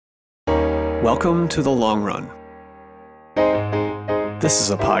Welcome to The Long Run. This is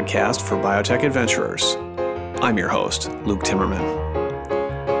a podcast for biotech adventurers. I'm your host, Luke Timmerman.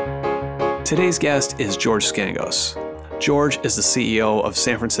 Today's guest is George Scangos. George is the CEO of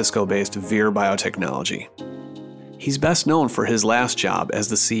San Francisco-based Vir Biotechnology. He's best known for his last job as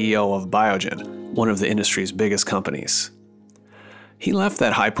the CEO of Biogen, one of the industry's biggest companies. He left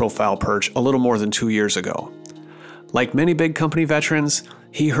that high-profile perch a little more than 2 years ago. Like many big company veterans,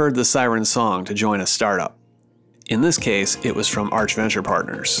 he heard the siren song to join a startup. In this case, it was from Arch Venture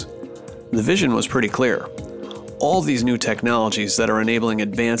Partners. The vision was pretty clear. All these new technologies that are enabling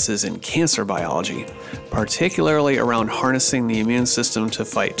advances in cancer biology, particularly around harnessing the immune system to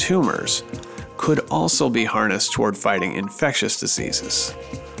fight tumors, could also be harnessed toward fighting infectious diseases.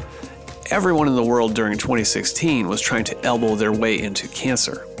 Everyone in the world during 2016 was trying to elbow their way into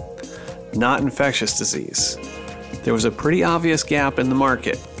cancer, not infectious disease. There was a pretty obvious gap in the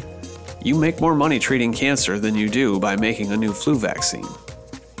market. You make more money treating cancer than you do by making a new flu vaccine.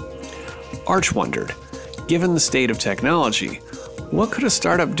 Arch wondered, given the state of technology, what could a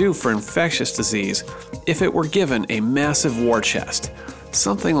startup do for infectious disease if it were given a massive war chest,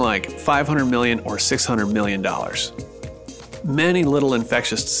 something like $500 million or $600 million? Many little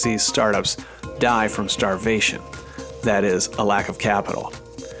infectious disease startups die from starvation, that is, a lack of capital.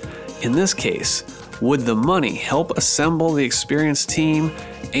 In this case, would the money help assemble the experienced team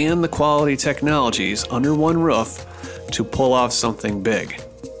and the quality technologies under one roof to pull off something big?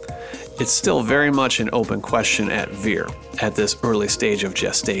 It's still very much an open question at Vir at this early stage of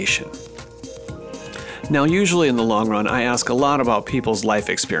gestation. Now, usually in the long run, I ask a lot about people's life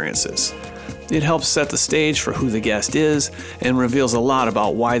experiences. It helps set the stage for who the guest is and reveals a lot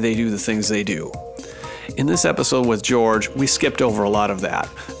about why they do the things they do. In this episode with George, we skipped over a lot of that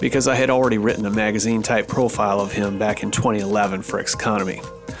because I had already written a magazine-type profile of him back in 2011 for Xconomy.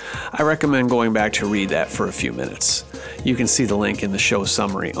 I recommend going back to read that for a few minutes. You can see the link in the show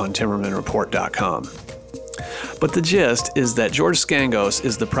summary on TimmermanReport.com. But the gist is that George Scangos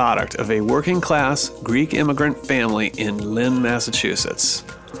is the product of a working-class Greek immigrant family in Lynn, Massachusetts.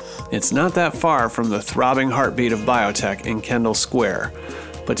 It's not that far from the throbbing heartbeat of biotech in Kendall Square,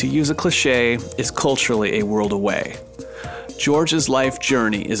 but to use a cliche, it's culturally a world away. George's life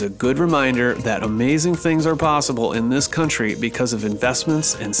journey is a good reminder that amazing things are possible in this country because of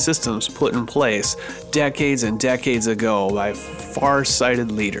investments and systems put in place decades and decades ago by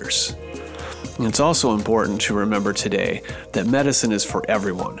far-sighted leaders. And it's also important to remember today that medicine is for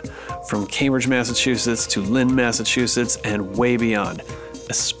everyone, from Cambridge, Massachusetts to Lynn, Massachusetts, and way beyond,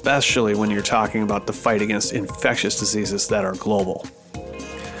 especially when you're talking about the fight against infectious diseases that are global.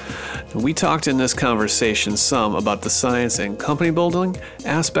 We talked in this conversation some about the science and company building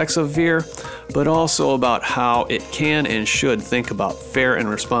aspects of Vir, but also about how it can and should think about fair and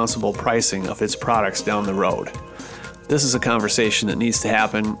responsible pricing of its products down the road. This is a conversation that needs to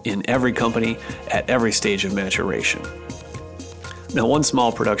happen in every company at every stage of maturation. Now, one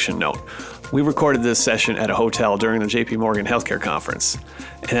small production note. We recorded this session at a hotel during the JP Morgan Healthcare Conference,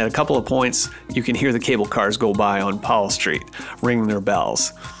 and at a couple of points, you can hear the cable cars go by on Powell Street, ringing their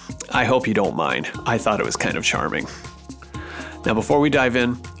bells. I hope you don't mind. I thought it was kind of charming. Now, before we dive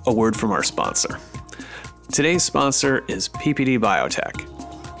in, a word from our sponsor. Today's sponsor is PPD Biotech.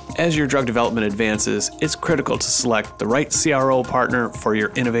 As your drug development advances, it's critical to select the right CRO partner for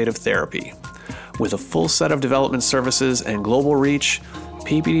your innovative therapy. With a full set of development services and global reach,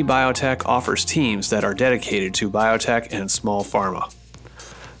 PPD Biotech offers teams that are dedicated to biotech and small pharma.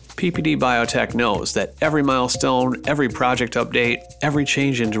 PPD Biotech knows that every milestone, every project update, every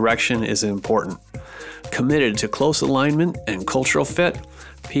change in direction is important. Committed to close alignment and cultural fit,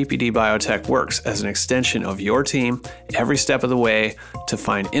 PPD Biotech works as an extension of your team every step of the way to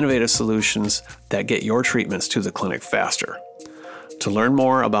find innovative solutions that get your treatments to the clinic faster. To learn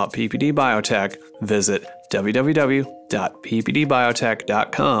more about PPD Biotech, visit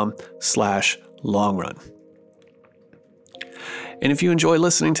www.ppdbiotech.com/longrun. And if you enjoy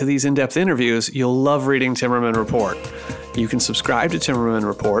listening to these in-depth interviews, you'll love reading Timmerman Report. You can subscribe to Timmerman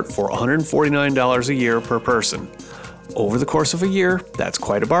Report for $149 a year per person. Over the course of a year, that's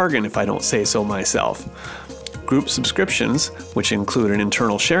quite a bargain if I don't say so myself. Group subscriptions, which include an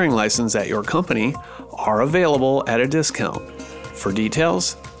internal sharing license at your company, are available at a discount. For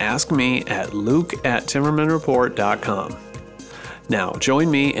details, ask me at luke@timmermanreport.com. Now, join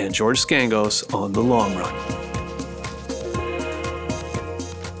me and George Scangos on The Long Run.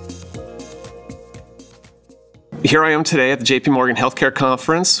 Here I am today at the JP Morgan Healthcare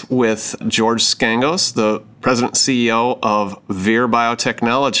Conference with George Scangos, the President and CEO of Vir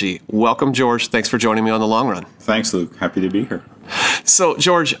Biotechnology. Welcome, George. Thanks for joining me on The Long Run. Thanks, Luke. Happy to be here. So,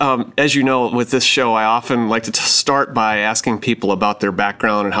 George, as you know, with this show, I often like to start by asking people about their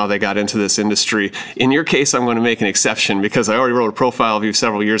background and how they got into this industry. In your case, I'm going to make an exception because I already wrote a profile of you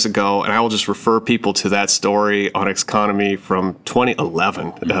several years ago, and I will just refer people to that story on Economy from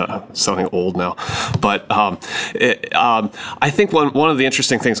 2011. Sounding old now. But I think one of the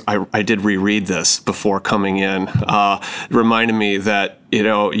interesting things, I did reread this before coming in, reminded me that,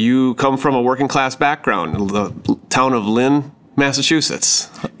 you come from a working class background, the town of Lynn, Massachusetts.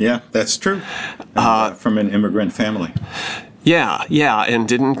 Yeah, that's true. From an immigrant family. Yeah, and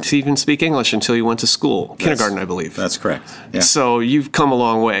didn't even speak English until you went to school, kindergarten, I believe. That's correct. Yeah. So you've come a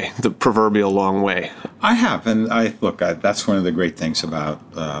long way, the proverbial long way. I have, and that's one of the great things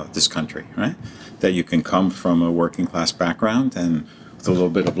about this country, right? That you can come from a working class background, and with a little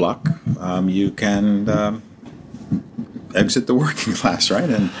bit of luck, you can exit the working class,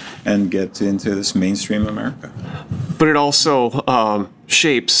 right, and get into this mainstream America. But it also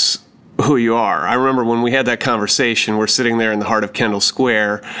shapes who you are. I remember when we had that conversation, we're sitting there in the heart of Kendall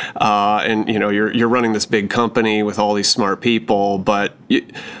Square, and you're running this big company with all these smart people, but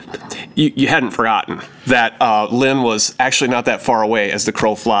you hadn't forgotten that Lynn was actually not that far away as the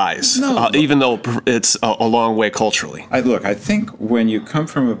crow flies, even though it's a long way culturally. I think when you come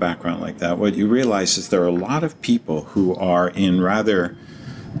from a background like that, what you realize is there are a lot of people who are in rather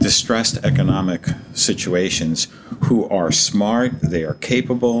distressed economic situations who are smart, they are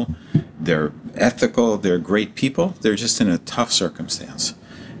capable, they're ethical, they're great people. They're just in a tough circumstance.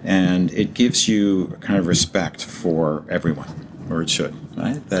 And it gives you a kind of respect for everyone, or it should,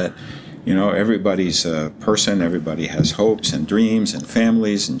 right? That, everybody's a person, everybody has hopes and dreams and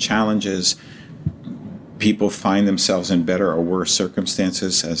families and challenges. People find themselves in better or worse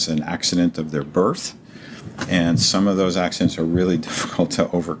circumstances as an accident of their birth. And some of those accidents are really difficult to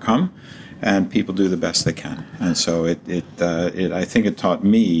overcome, and people do the best they can. And so I think it taught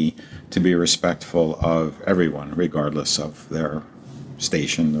me to be respectful of everyone, regardless of their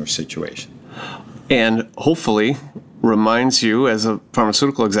station or situation. And hopefully reminds you, as a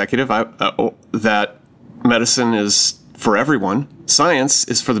pharmaceutical executive, that medicine is for everyone. Science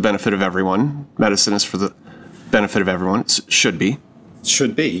is for the benefit of everyone. Medicine is for the benefit of everyone. It should be.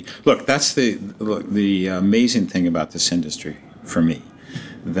 Should be. Look, that's the amazing thing about this industry for me,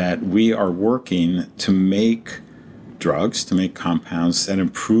 that we are working to make drugs, to make compounds that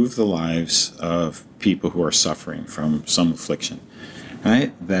improve the lives of people who are suffering from some affliction,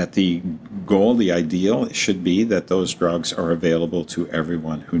 right? That the goal, the ideal should be that those drugs are available to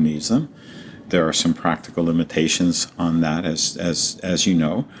everyone who needs them. There are some practical limitations on that, as you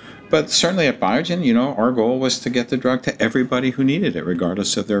know. But certainly at Biogen, our goal was to get the drug to everybody who needed it,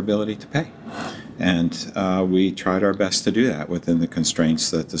 regardless of their ability to pay. And we tried our best to do that within the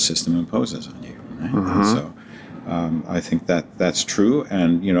constraints that the system imposes on you. Right? Mm-hmm. So I think that's true.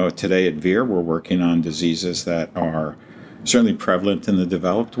 And, today at VIR, we're working on diseases that are certainly prevalent in the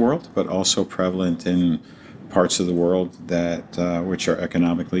developed world, but also prevalent in parts of the world that which are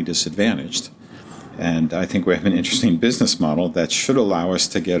economically disadvantaged. And I think we have an interesting business model that should allow us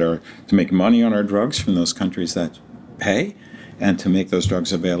to make money on our drugs from those countries that pay, and to make those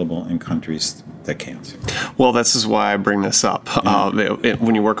drugs available in countries that can't. Well, this is why I bring this up. Yeah.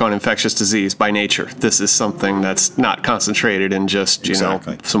 When you work on infectious disease, by nature, this is something that's not concentrated in just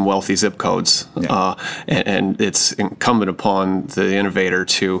some wealthy zip codes. Yeah. And it's incumbent upon the innovator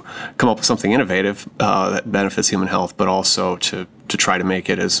to come up with something innovative that benefits human health, but also to try to make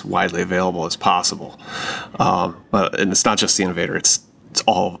it as widely available as possible. And it's not just the innovator; it's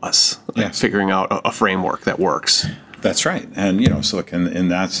all of us figuring out a framework that works. That's right. And, so look, in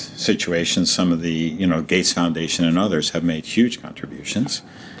that situation, some of the, Gates Foundation and others have made huge contributions.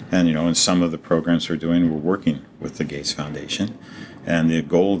 And, in some of the programs we're doing, we're working with the Gates Foundation. And the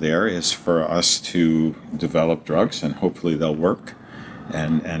goal there is for us to develop drugs, and hopefully they'll work,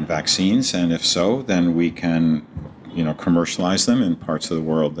 and vaccines. And if so, then we can, commercialize them in parts of the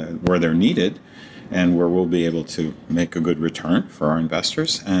world where they're needed, and where we'll be able to make a good return for our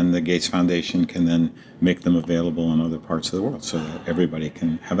investors, and the Gates Foundation can then make them available in other parts of the world so that everybody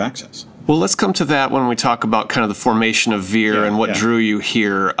can have access. Well, let's come to that when we talk about kind of the formation of VIR and what drew you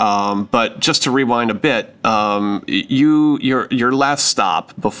here. But just to rewind a bit, your last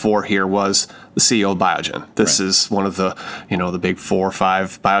stop before here was the CEO of Biogen. This is one of the the big 4 or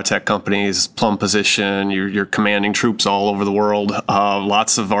 5 biotech companies, plum position. You're commanding troops all over the world.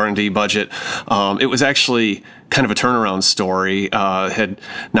 Lots of R&D budget. It was actually kind of a turnaround story. Had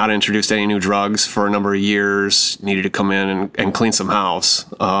not introduced any new drugs for a number of years. Needed to come in and clean some house.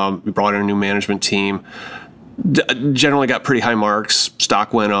 We brought in a new management team. Generally got pretty high marks.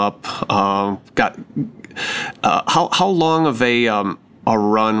 Stock went up. Got How long of a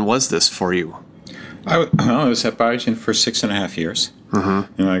run was this for you? I was at Biogen for 6.5 years.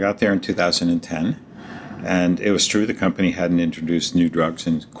 Mm-hmm. I got there in 2010. And it was true the company hadn't introduced new drugs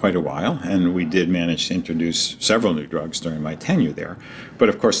in quite a while, and we did manage to introduce several new drugs during my tenure there. But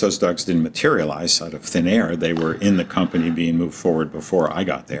of course, those drugs didn't materialize out of thin air. They were in the company being moved forward before I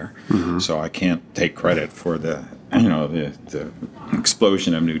got there. Mm-hmm. So I can't take credit for the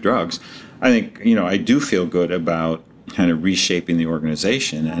explosion of new drugs. I think, I do feel good about kind of reshaping the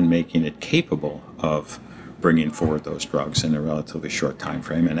organization and making it capable of bringing forward those drugs in a relatively short time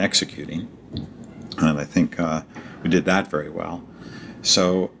frame and executing. And I think we did that very well.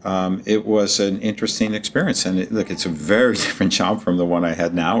 So it was an interesting experience. And it's a very different job from the one I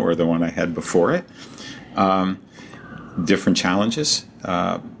had now or the one I had before it. Different challenges,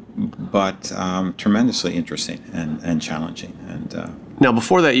 but tremendously interesting and challenging. And now,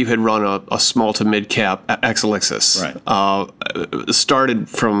 before that, you had run a small to mid-cap Ep36. Right. Started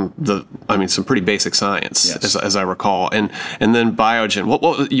from some pretty basic science, yes. as I recall. And then Biogen,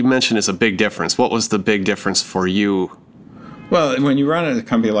 what you mentioned is a big difference. What was the big difference for you? Well, when you run a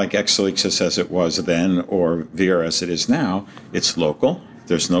company like Ep36 as it was then, or Vir as it is now, it's local.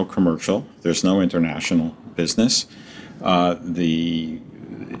 There's no commercial. There's no international business. The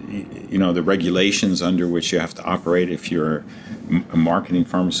regulations under which you have to operate if you're marketing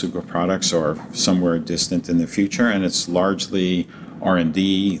pharmaceutical products or somewhere distant in the future, and it's largely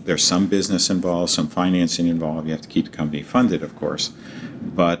R&D. There's some business involved, some financing involved. You have to keep the company funded, of course,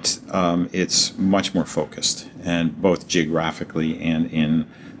 but it's much more focused, and both geographically and in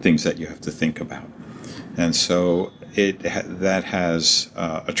things that you have to think about. And so that has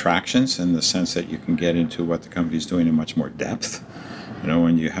attractions in the sense that you can get into what the company's doing in much more depth.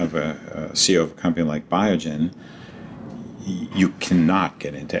 When you have a CEO of a company like Biogen, you cannot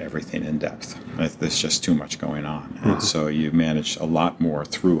get into everything in depth. There's just too much going on. Mm-hmm. And so you manage a lot more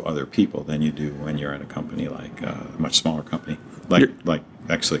through other people than you do when you're at a company like a much smaller company, like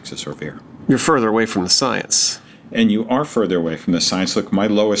Ep36 or Vir. You're further away from the science. And you are further away from the science. Look, my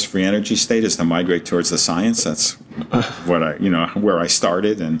lowest free energy state is to migrate towards the science. That's what where I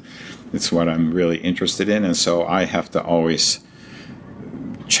started, and it's what I'm really interested in. And so I have to always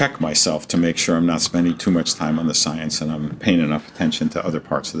check myself to make sure I'm not spending too much time on the science and I'm paying enough attention to other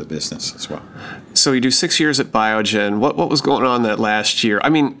parts of the business as well. So you do 6 years at Biogen. What was going on that last year?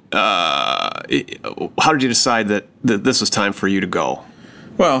 How did you decide that this was time for you to go?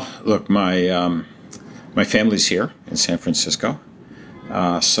 Well, look, my family's here in San Francisco.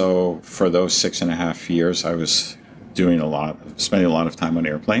 So for those 6.5 years, I was spending a lot of time on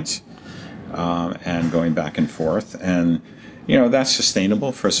airplanes and going back and forth. And that's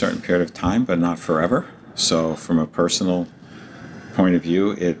sustainable for a certain period of time, but not forever. So from a personal point of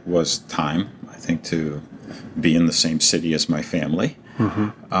view, it was time, I think, to be in the same city as my family.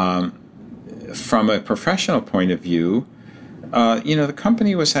 Mm-hmm. From a professional point of view, the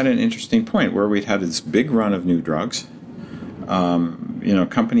company was at an interesting point where we'd had this big run of new drugs.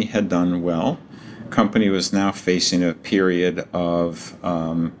 Company had done well. Company was now facing a period of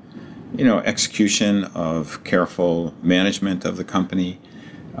execution, of careful management of the company,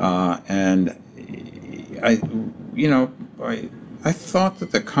 and I thought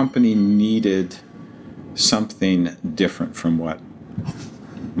that the company needed something different from what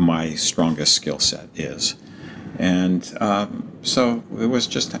my strongest skill set is, and so it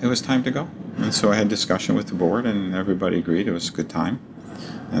was time to go. And so I had discussion with the board, and everybody agreed it was a good time,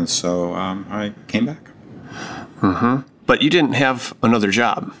 and so I came back. Mm-hmm. But you didn't have another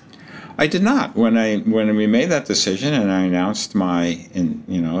job. I did not. When we made that decision and I announced my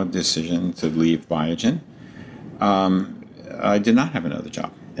decision to leave Biogen, I did not have another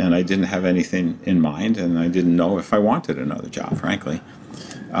job, and I didn't have anything in mind, and I didn't know if I wanted another job, frankly.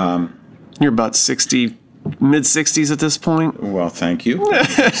 You're about 60, mid-60s at this point? Well, thank you. I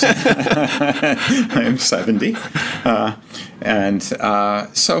am 70.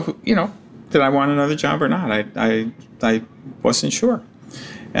 So, did I want another job or not? I wasn't sure.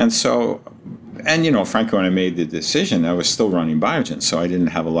 And so, frankly, when I made the decision, I was still running Biogen, so I didn't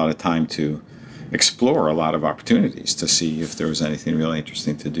have a lot of time to explore a lot of opportunities to see if there was anything really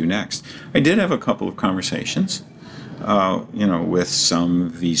interesting to do next. I did have a couple of conversations, with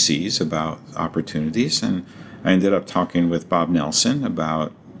some VCs about opportunities, and I ended up talking with Bob Nelson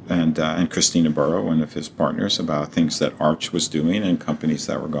and Christina Burrow, one of his partners, about things that Arch was doing and companies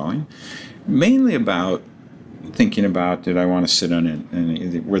that were going, mainly about thinking about, did I want to sit on it,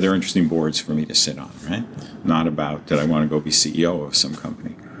 and were there interesting boards for me to sit on, right? Not about, did I want to go be CEO of some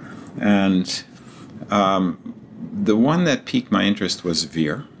company. And the one that piqued my interest was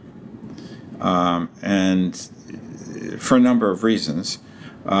Vir. and for a number of reasons.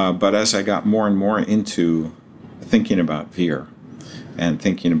 But as I got more and more into thinking about Veer and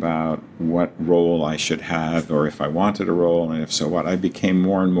thinking about what role I should have, or if I wanted a role, and if so what, I became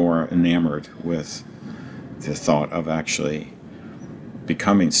more and more enamored with the thought of actually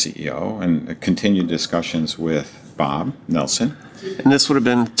becoming CEO, and continued discussions with Bob Nelson. And this would have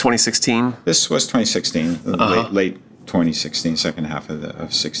been 2016? This was 2016, late 2016, second half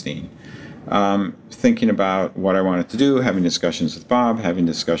of 16. Thinking about what I wanted to do, having discussions with Bob, having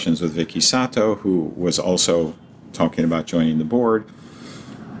discussions with Vicky Sato, who was also talking about joining the board,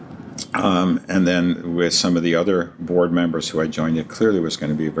 and then with some of the other board members who I joined. It clearly was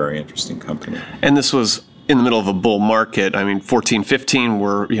going to be a very interesting company. And this was in the middle of a bull market. I mean, 14, 15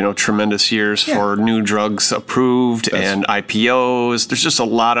 were, tremendous years for new drugs approved and IPOs. There's just a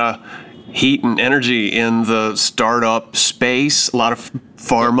lot of heat and energy in the startup space. A lot of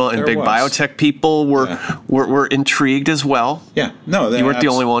pharma and big biotech people were intrigued as well. Yeah, no, you weren't the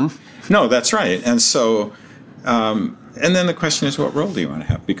only one. No, that's right. And so, and then the question is, what role do you want to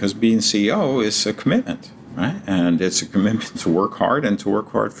have? Because being CEO is a commitment, right? And it's a commitment to work hard, and to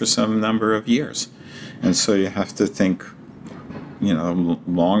work hard for some number of years. And so you have to think,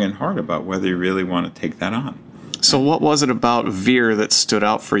 long and hard about whether you really want to take that on. So what was it about Veer that stood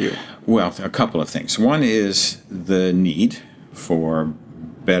out for you? Well, a couple of things. One is the need for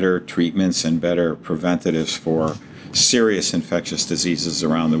better treatments and better preventatives for serious infectious diseases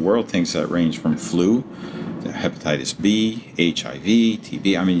around the world, things that range from flu to hepatitis B, HIV,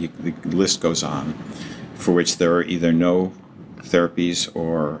 TB. I mean, the list goes on, for which there are either no therapies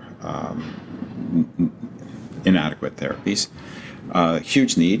or inadequate therapies.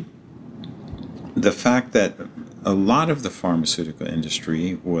 Huge need. The fact that a lot of the pharmaceutical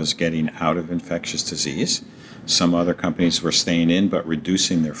industry was getting out of infectious disease. Some other companies were staying in but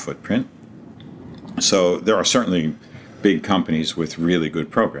reducing their footprint. So there are certainly big companies with really good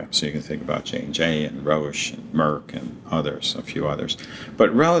programs. So you can think about J&J and Roche and Merck and others, a few others.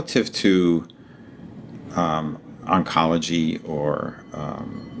 But relative to oncology or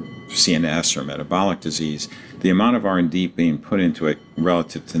CNS or metabolic disease, the amount of R&D being put into it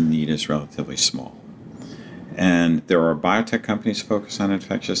relative to need is relatively small. And there are biotech companies focused on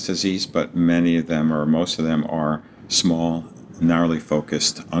infectious disease, but many of them, or most of them, are small, narrowly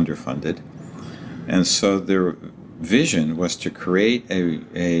focused, underfunded. And so their vision was to create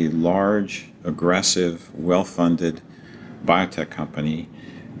a large, aggressive, well-funded biotech company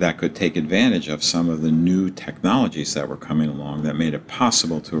that could take advantage of some of the new technologies that were coming along that made it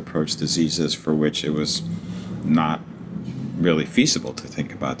possible to approach diseases for which it was not really feasible to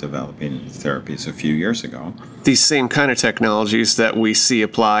think about developing therapies a few years ago. These same kind of technologies that we see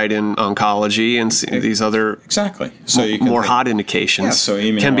applied in oncology and these other so you can more hot indications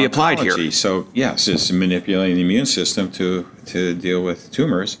can be applied here. So yes, it's manipulating the immune system to deal with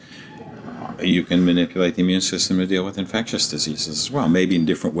tumors. You can manipulate the immune system to deal with infectious diseases as well, maybe in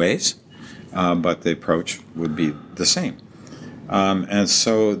different ways, but the approach would be the same. And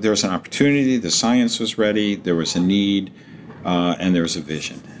so there's an opportunity, the science was ready, there was a need, and there was a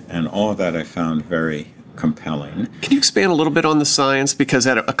vision. And all of that I found very compelling. Can you expand a little bit on the science? Because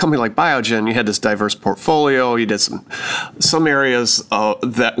at a company like Biogen, you had this diverse portfolio. You did some areas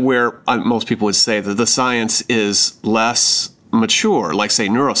where most people would say that the science is less mature, like, say,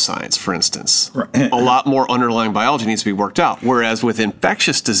 neuroscience, for instance. Right. A lot more underlying biology needs to be worked out. Whereas with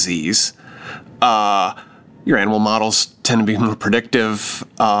infectious disease, your animal models tend to be more predictive.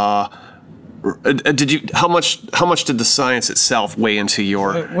 How much did the science itself weigh into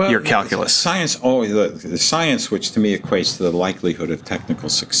your calculus? The science, which to me equates to the likelihood of technical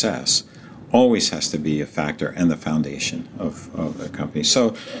success, always has to be a factor and the foundation of a company.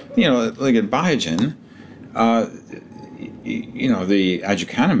 So, like at Biogen, the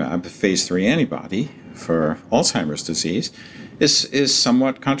aducanumab, the phase 3 antibody for Alzheimer's disease, is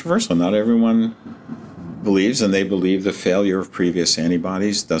somewhat controversial. Not everyone believes, and they believe the failure of previous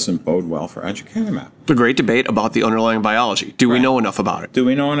antibodies doesn't bode well for aducanumab. The great debate about the underlying biology. Do we know enough about it? Do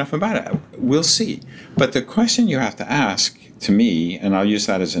we know enough about it? We'll see. But the question you have to ask, to me, and I'll use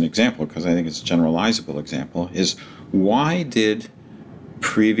that as an example because I think it's a generalizable example, is why did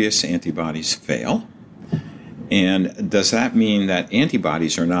previous antibodies fail? And does that mean that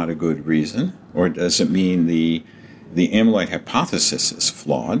antibodies are not a good reason? Or does it mean the amyloid hypothesis is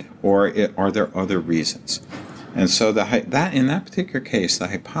flawed? Or are there other reasons? And so in that particular case, the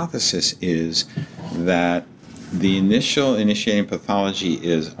hypothesis is that the initial initiating pathology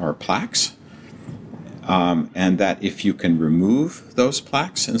are plaques, and that if you can remove those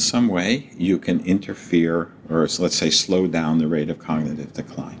plaques in some way, you can interfere or, let's say, slow down the rate of cognitive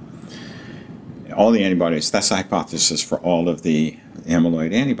decline. all the antibodies, that's the hypothesis for all of the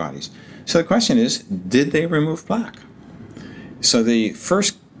amyloid antibodies. So the question is, did they remove plaque? So the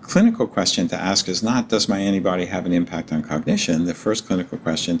first clinical question to ask is not, does my antibody have an impact on cognition? The first clinical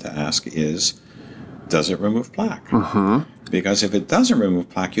question to ask is, does it remove plaque? Because if it doesn't remove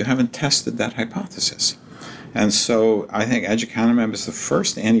plaque, you haven't tested that hypothesis. And so I think aducanumab is the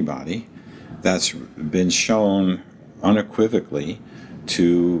first antibody that's been shown unequivocally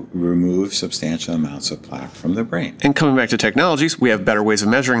to remove substantial amounts of plaque from the brain. And coming back to technologies, we have better ways of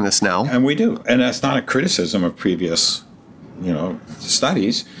measuring this now. And we do. And that's not a criticism of previous,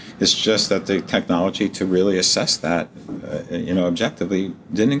 studies. It's just that the technology to really assess that, objectively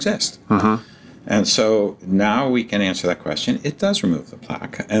didn't exist. And so now we can answer that question. It does remove the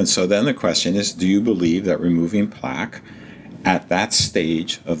plaque. And so then the question is, do you believe that removing plaque at that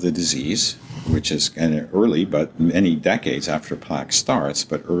stage of the disease, which is kind of early, but many decades after plaque starts,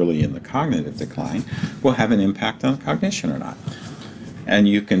 but early in the cognitive decline, will have an impact on cognition or not? And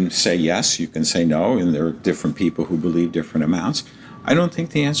you can say yes, you can say no, and there are different people who believe different amounts. I don't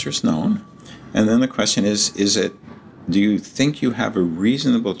think the answer is known. And then the question is do you think you have a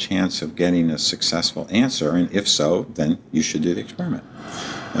reasonable chance of getting a successful answer? And if so, then you should do the experiment.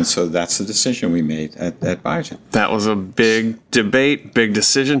 And so that's the decision we made at Biogen. That was a big debate, big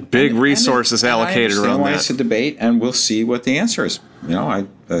decision, big resources allocated around why that. It's a debate, and we'll see what the answer is.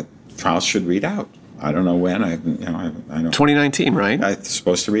 The trials should read out. I don't know when. I don't. 2019, right? It's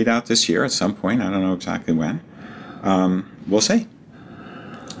supposed to read out this year at some point. I don't know exactly when. We'll see.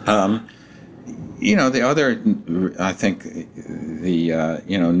 The other, I think, the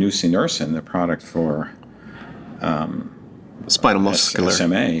nusinersen, the product for spinal muscular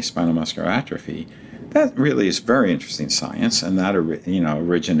SMA, spinal muscular atrophy, that really is very interesting science, and that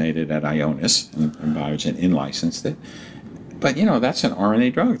originated at Ionis, and Biogen in-licensed it. But that's an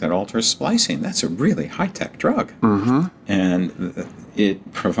RNA drug that alters splicing. That's a really high-tech drug, and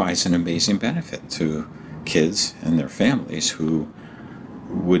it provides an amazing benefit to kids and their families who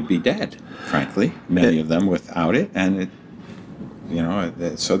would be dead, frankly, many of them without it, and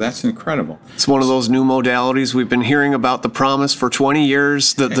so that's incredible. It's one of those new modalities we've been hearing about the promise for 20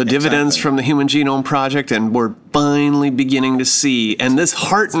 years, the dividends from the Human Genome Project, and we're finally beginning to see. And this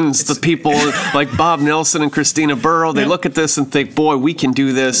heartens the people like Bob Nelson and Christina Burrow. They look at this and think, boy, we can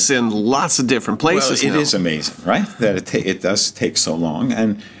do this in lots of different places. Well, it is amazing, right, that it does take so long.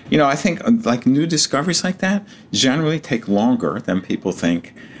 And, I think like new discoveries like that generally take longer than people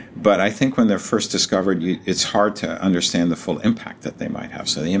think. But I think when they're first discovered, it's hard to understand the full impact that they might have.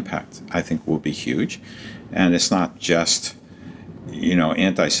 So the impact, I think, will be huge. And it's not just,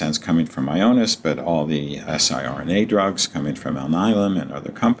 antisense coming from Ionis, but all the siRNA drugs coming from Alnylam and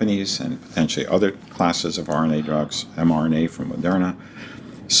other companies, and potentially other classes of RNA drugs, mRNA from Moderna.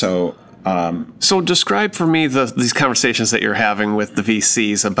 So describe for me these conversations that you're having with the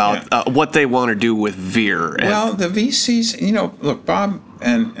VCs about what they want to do with VIR. Well, the VCs, look, Bob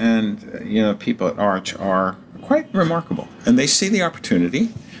and people at Arch are quite remarkable, and they see the opportunity.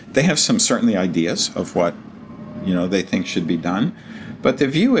 They have some certainly ideas of what they think should be done, but the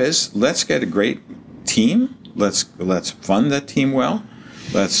view is, let's get a great team. Let's fund that team well.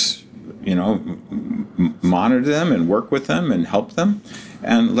 Let's monitor them and work with them and help them,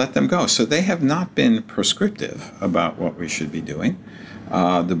 and let them go. So they have not been prescriptive about what we should be doing.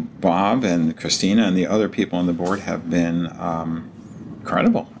 The Bob and Christina and the other people on the board have been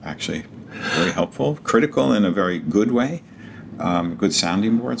incredible, actually, very helpful, critical in a very good way, good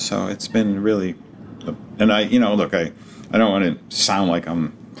sounding board. So it's been really, and I don't want to sound like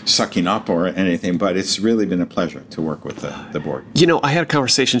I'm sucking up or anything, but it's really been a pleasure to work with the board. I had a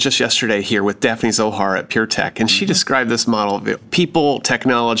conversation just yesterday here with Daphne Zohar at PureTech, and she described this model of people,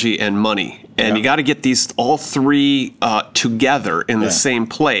 technology, and money. And you got to get these all three together in the same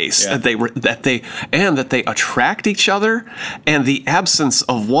place, that they attract each other, and the absence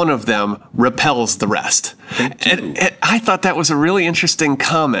of one of them repels the rest. And I thought that was a really interesting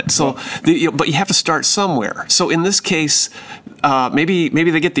comment. So, but you have to start somewhere. So in this case, maybe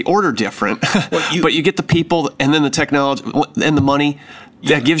they get the order different, but you get the people and then the technology and the money.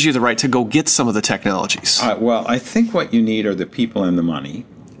 That gives you the right to go get some of the technologies. Well, I think what you need are the people and the money.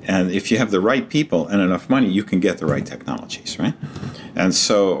 And if you have the right people and enough money, you can get the right technologies, right? And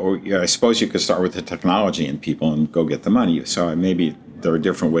so I suppose you could start with the technology and people and go get the money. So maybe there are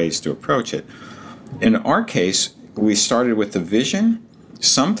different ways to approach it. In our case, we started with the vision,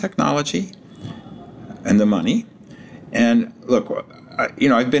 some technology, and the money. And look,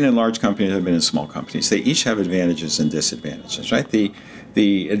 I've been in large companies, I've been in small companies. They each have advantages and disadvantages, right?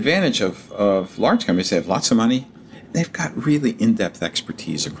 The advantage of large companies, they have lots of money, they've got really in-depth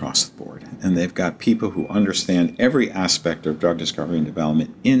expertise across the board, and they've got people who understand every aspect of drug discovery and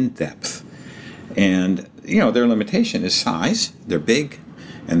development in depth. And, their limitation is size. They're big,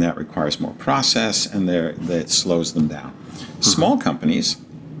 and that requires more process, and that slows them down. Mm-hmm. Small companies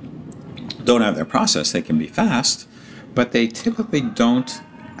don't have their process. They can be fast, but they typically don't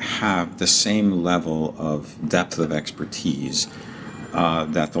have the same level of depth of expertise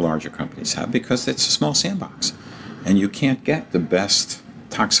that the larger companies have, because it's a small sandbox. And you can't get the best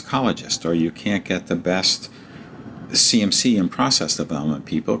toxicologist, or you can't get the best CMC and process development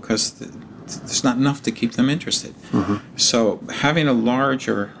people, because there's not enough to keep them interested. Mm-hmm. So having a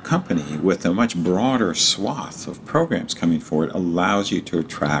larger company with a much broader swath of programs coming forward allows you to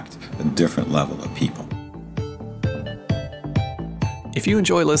attract a different level of people. If you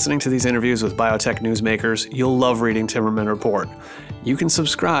enjoy listening to these interviews with biotech newsmakers, you'll love reading Timmerman Report. You can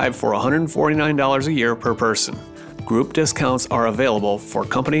subscribe for $149 a year per person. Group discounts are available for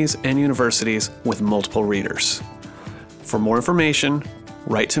companies and universities with multiple readers. For more information,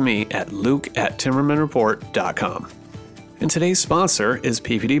 write to me at luke@timmermanreport.com. And today's sponsor is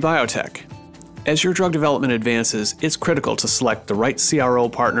PPD Biotech. As your drug development advances, it's critical to select the right CRO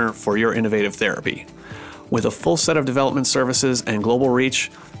partner for your innovative therapy. With a full set of development services and global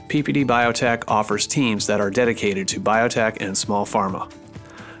reach, PPD Biotech offers teams that are dedicated to biotech and small pharma.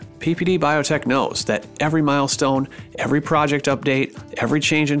 PPD Biotech knows that every milestone, every project update, every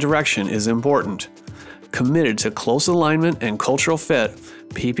change in direction is important. Committed to close alignment and cultural fit,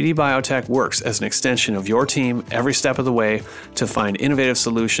 PPD Biotech works as an extension of your team every step of the way to find innovative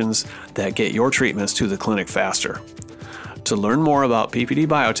solutions that get your treatments to the clinic faster. To learn more about PPD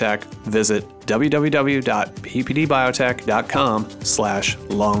Biotech, visit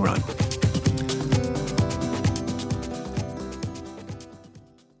www.ppdbiotech.com/longrun.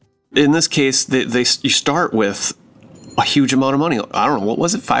 In this case, you start with a huge amount of money. I don't know, what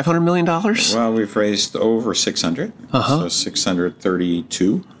was it, $500 million? Well, we've raised over 600. So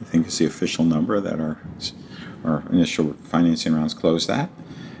 632, I think, is the official number that our initial financing rounds closed at.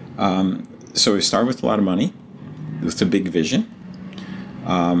 So we start with a lot of money, with a big vision.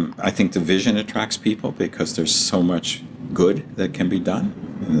 I think the vision attracts people because there's so much good that can be done,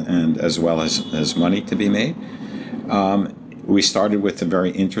 and as well as money to be made. We started with a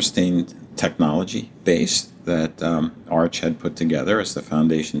very interesting technology base that Arch had put together as the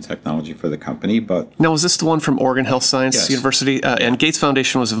foundation technology for the company. But now, was this the one from Oregon Health Science University? And Gates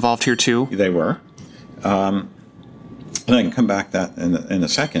Foundation was involved here too? They were. And I can come back to that in a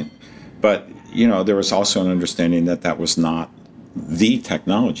second. But, there was also an understanding that was not the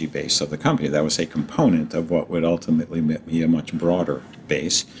technology base of the company. That was a component of what would ultimately be a much broader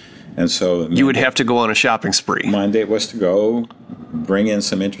base. And so you would have to go on a shopping spree. Mandate was to go bring in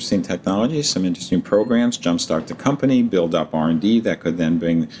some interesting technologies, some interesting programs, jumpstart the company, build up R&D that could then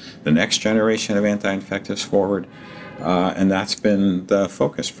bring the next generation of anti-infectives forward. And that's been the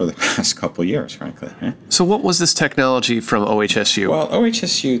focus for the past couple of years, frankly. So what was this technology from OHSU? Well,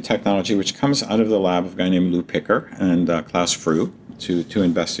 OHSU technology, which comes out of the lab of a guy named Lou Picker and Klaus Frew, two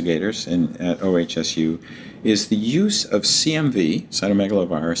investigators at OHSU, is the use of CMV,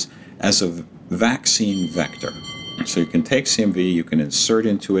 cytomegalovirus, as a vaccine vector. So you can take CMV, you can insert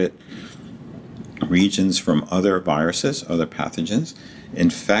into it regions from other viruses, other pathogens,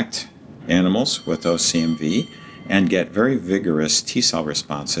 infect animals with those CMV, and get very vigorous T-cell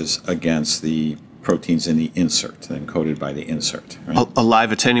responses against the proteins in the insert, encoded by the insert. Right? A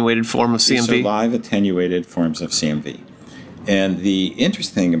live attenuated form of CMV? These are live attenuated forms of CMV. And the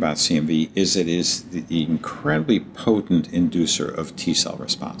interesting thing about CMV is it is the incredibly potent inducer of T-cell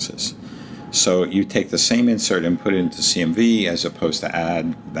responses. So you take the same insert and put it into CMV as opposed to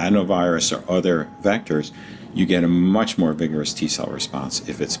add adenovirus or other vectors, you get a much more vigorous T-cell response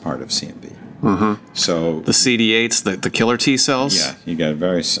if it's part of CMV. Mm-hmm. So the CD8s, the killer T cells? Yeah, you get a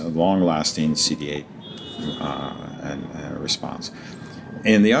very long-lasting CD8 response.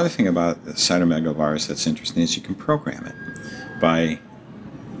 And the other thing about cytomegalovirus that's interesting is you can program it by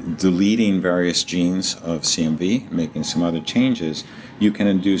deleting various genes of CMV, making some other changes. You can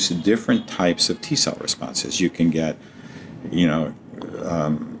induce different types of T-cell responses. You can get,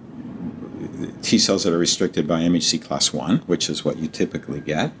 T-cells that are restricted by MHC class 1, which is what you typically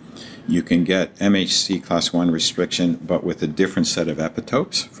get. You can get MHC class 1 restriction, but with a different set of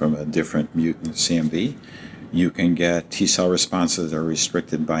epitopes from a different mutant CMV. You can get T-cell responses that are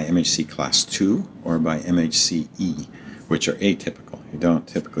restricted by MHC class 2 or by MHC-E, which are atypical. You don't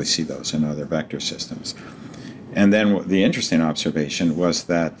typically see those in other vector systems. And then the interesting observation was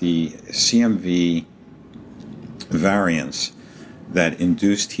that the CMV variants that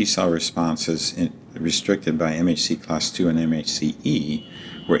induce T-cell responses restricted by MHC class 2 and MHCE,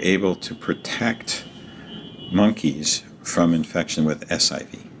 were able to protect monkeys from infection with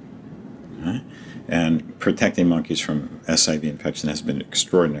SIV. Right? And protecting monkeys from SIV infection has been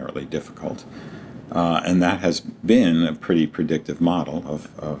extraordinarily difficult. And that has been a pretty predictive model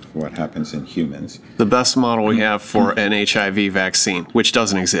of what happens in humans. The best model we have for an HIV vaccine, which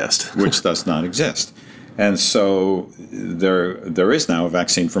doesn't exist. Which does not exist. And so there is now a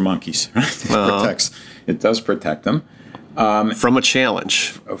vaccine for monkeys. Right? It does protect them. From a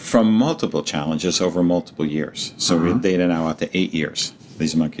challenge. From multiple challenges over multiple years. So we have data now out to 8 years.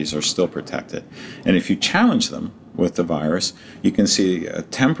 These monkeys are still protected. And if you challenge them with the virus, you can see a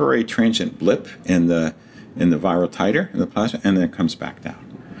temporary transient blip in the viral titer in the plasma, and then it comes back down.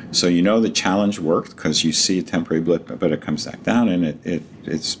 So you know the challenge worked because you see a temporary blip, but it comes back down, and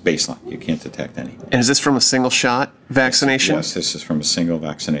it's baseline. You can't detect any. And is this from a single shot vaccination? Yes, this is from a single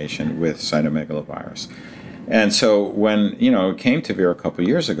vaccination with cytomegalovirus. And so when it came to Vir a couple of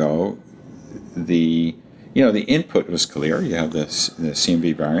years ago, the input was clear. You have the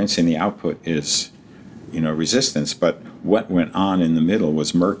CMV variants, and the output is resistance. But what went on in the middle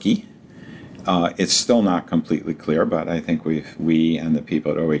was murky. It's still not completely clear, but I think we and the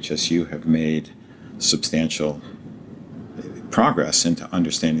people at OHSU have made substantial progress into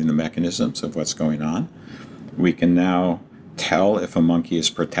understanding the mechanisms of what's going on. We can now tell if a monkey is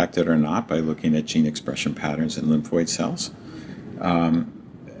protected or not by looking at gene expression patterns in lymphoid cells.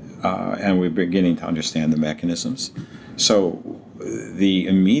 And we're beginning to understand the mechanisms. So the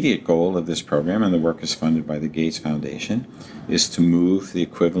immediate goal of this program, and the work is funded by the Gates Foundation, is to move the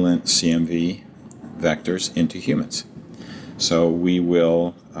equivalent CMV vectors into humans. So we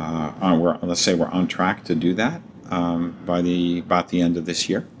will, let's say we're on track to do that by about the end of this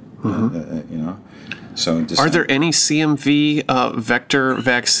year. So are there any CMV vector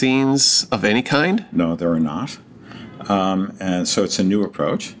vaccines of any kind? No, there are not. And so it's a new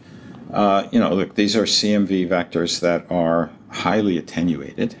approach. Look, these are CMV vectors that are highly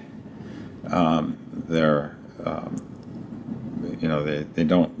attenuated. They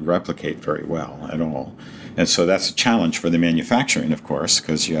don't replicate very well at all. And so that's a challenge for the manufacturing, of course,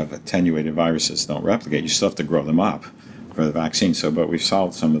 because you have attenuated viruses that don't replicate. You still have to grow them up for the vaccine. But we've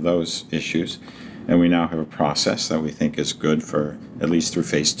solved some of those issues. And we now have a process that we think is good for at least through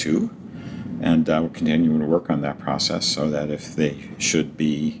phase 2. And we're continuing to work on that process so that if they should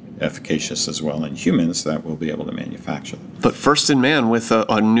be efficacious as well in humans, that we'll be able to manufacture them. But first in man with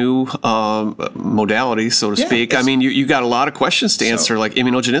a new modality, so to speak. I mean, you got a lot of questions to answer, like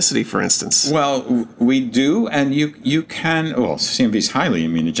immunogenicity, for instance. Well, we do, and you can, CMV is highly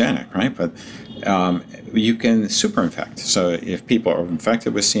immunogenic, right? But you can superinfect. So if people are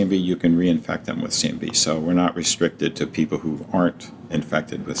infected with CMV, you can reinfect them with CMV. So we're not restricted to people who aren't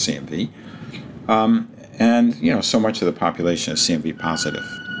infected with CMV. And so much of the population is CMV positive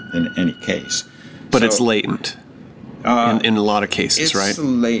in any case. But it's latent in a lot of cases, right? It's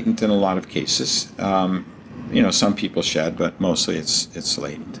latent in a lot of cases. Some people shed, but mostly it's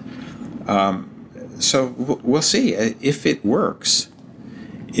latent. So we'll see. If it works,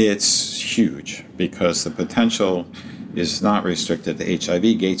 it's huge because the potential is not restricted to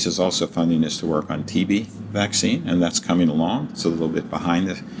HIV. Gates is also funding us to work on TB vaccine, and that's coming along. It's a little bit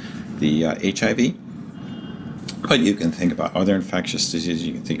behind the HIV. But you can think about other infectious diseases,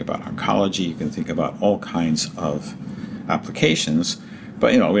 you can think about oncology, you can think about all kinds of applications.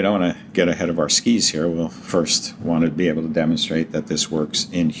 But, we don't want to get ahead of our skis here. We'll first want to be able to demonstrate that this works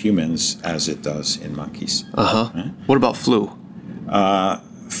in humans as it does in monkeys. Right? What about flu?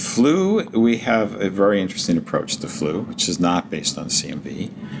 Flu, we have a very interesting approach to flu, which is not based on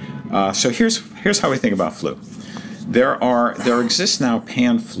CMV. So here's how we think about flu. There exists now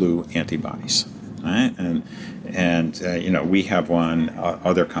pan-flu antibodies, right? And we have one.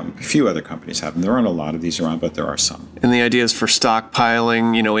 A few other companies have them. There aren't a lot of these around, but there are some. And the idea is for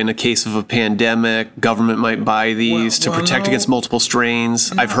stockpiling. In the case of a pandemic, government might buy these to protect against multiple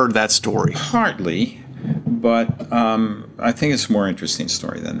strains. I've heard that story. Partly, but I think it's a more interesting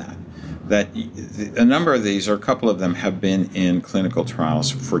story than that. That a number of these, or a couple of them, have been in clinical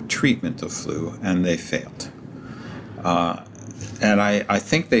trials for treatment of flu, and they failed. And I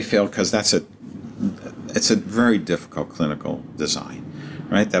think they failed because it's a very difficult clinical design,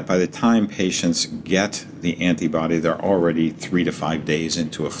 right? That by the time patients get the antibody, they're already 3 to 5 days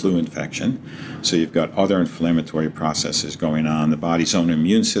into a flu infection. So you've got other inflammatory processes going on. The body's own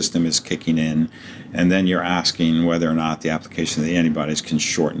immune system is kicking in. And then you're asking whether or not the application of the antibodies can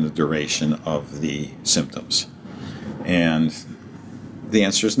shorten the duration of the symptoms. And the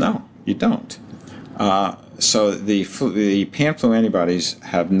answer is no, you don't. So the pan-flu antibodies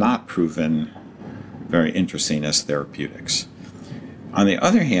have not proven very interesting as therapeutics. On the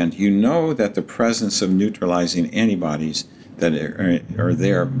other hand, you know that the presence of neutralizing antibodies that are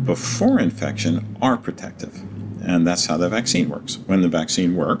there before infection are protective. And that's how the vaccine works. When the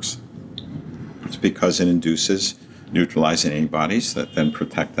vaccine works, it's because it induces neutralizing antibodies that then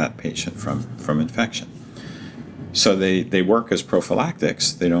protect that patient from infection. So they work as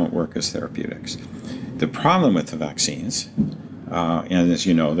prophylactics, they don't work as therapeutics. The problem with the vaccines, and as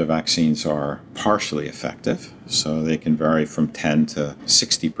you know, the vaccines are partially effective, so they can vary from 10 to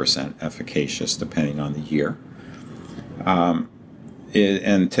 60% efficacious depending on the year. Probably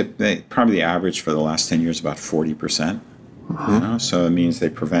the average for the last 10 years is about 40%. So it means they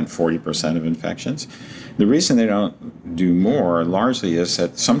prevent 40% of infections. The reason they don't do more largely is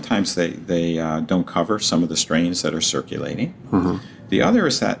that sometimes they don't cover some of the strains that are circulating. The other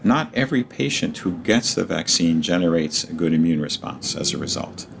is that not every patient who gets the vaccine generates a good immune response as a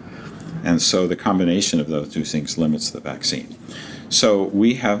result. And so the combination of those two things limits the vaccine. So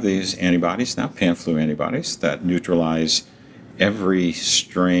we have these antibodies now, pan-flu antibodies, that neutralize every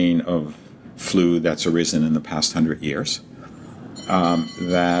strain of flu that's arisen in the past 100 years.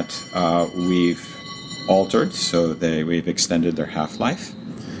 That we've altered, so we've extended their half-life.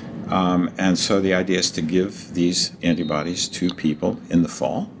 And so the idea is to give these antibodies to people in the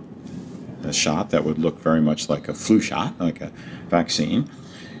fall, a shot that would look very much like a flu shot, like a vaccine.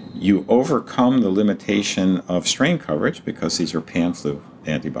 You overcome the limitation of strain coverage because these are pan-flu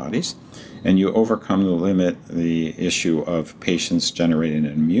antibodies, and you overcome the issue of patients generating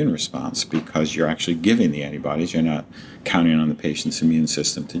an immune response because you're actually giving the antibodies. You're not counting on the patient's immune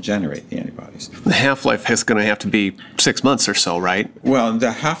system to generate the antibodies. The half-life is going to have to be 6 months or so, right? Well,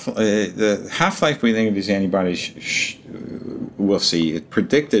 the half-life we think of these antibodies, we'll see, it's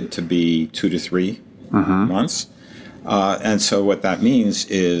predicted to be 2 to 3 months. And so what that means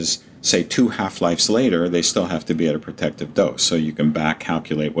is, say, 2 half-lives later, they still have to be at a protective dose. So you can back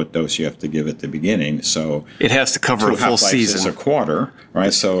calculate what dose you have to give at the beginning. So it has to cover a full season. Is a quarter,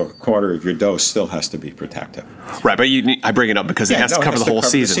 right? So a quarter of your dose still has to be protective. Right, but I bring it up because it has to cover the whole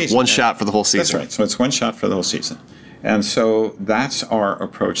season. One shot for the whole season. That's right. So it's one shot for the whole season. And so that's our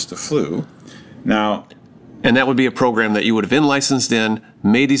approach to flu. Now, and that would be a program that you would have been licensed in,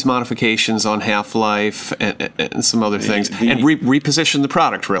 made these modifications on half-life and some other things, and repositioned the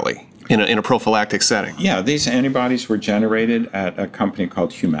product, really, in a prophylactic setting. Yeah, these antibodies were generated at a company called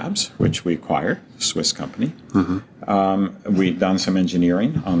Humabs, which we acquired, a Swiss company. We've done some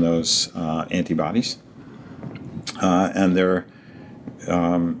engineering on those antibodies, and they're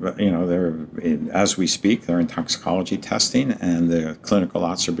as we speak, they're in toxicology testing, and the clinical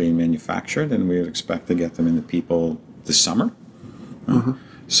lots are being manufactured, and we would expect to get them into people this summer.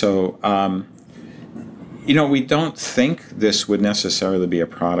 So, we don't think this would necessarily be a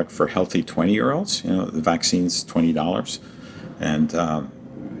product for healthy 20-year-olds. The vaccine's $20, and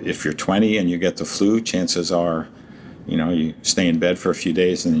if you're 20 and you get the flu, chances are, you stay in bed for a few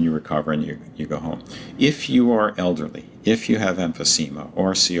days and then you recover and you go home. If you are elderly, if you have emphysema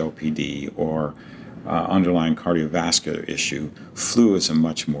or COPD or underlying cardiovascular issue, flu is a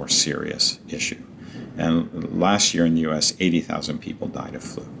much more serious issue. And last year in the U.S., 80,000 people died of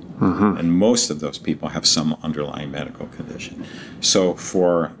flu. And most of those people have some underlying medical condition. So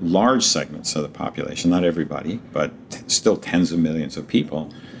for large segments of the population, not everybody, but still tens of millions of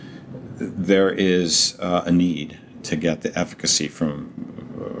people, there is a need to get the efficacy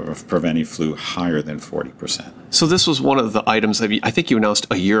of preventing flu higher than 40%. So this was one of the items that I think you announced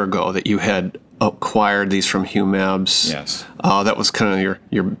a year ago that you had acquired these from Humabs. Yes. That was kind of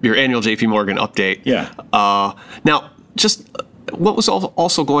your annual JP Morgan update. Yeah. Now, just what was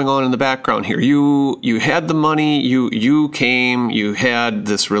also going on in the background here? You had the money, you came, you had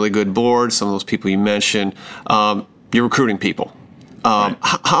this really good board, some of those people you mentioned, you're recruiting people. Right.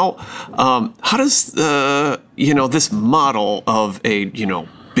 How does this model of a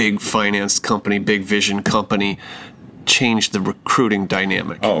big finance company, big vision company change the recruiting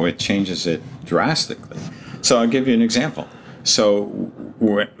dynamic? Oh, it changes it drastically. So I'll give you an example. So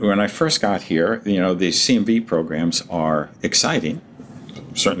when I first got here, these CMV programs are exciting,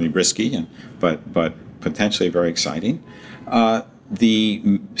 certainly risky, but potentially very exciting.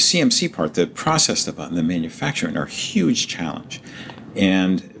 The CMC part, the process development, the manufacturing, are a huge challenge.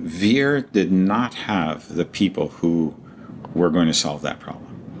 And Vir did not have the people who were going to solve that problem,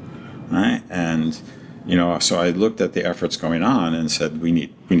 right? And so I looked at the efforts going on and said, we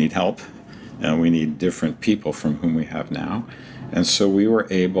need help, and we need different people from whom we have now. And so we were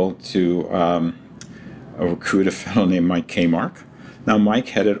able to recruit a fellow named Mike Kmark. Now, Mike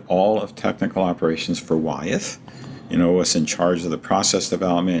headed all of technical operations for Wyeth, was in charge of the process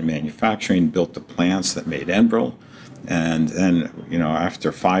development and manufacturing, built the plants that made Enbrel. And then,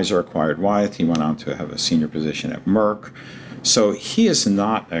 after Pfizer acquired Wyeth, he went on to have a senior position at Merck. So he is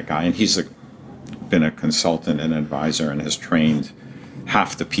not a guy, and he's been a consultant and advisor and has trained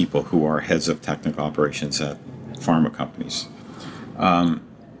half the people who are heads of technical operations at pharma companies.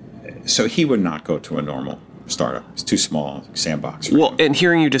 So he would not go to a normal startup. It's too small, sandbox. Well, and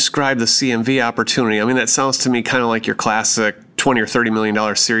hearing you describe the CMV opportunity, I mean, that sounds to me kind of like your classic $20 or $30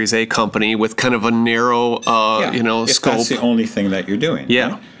 million Series A company with kind of a narrow, if scope. That's the only thing that you're doing.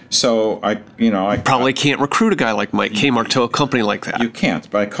 Yeah. Right? So I probably can't recruit a guy like Mike Kmart to a company like that. You can't.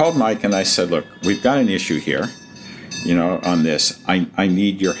 But I called Mike and I said, look, we've got an issue here, on this. I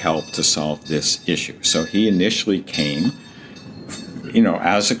need your help to solve this issue. So he initially came,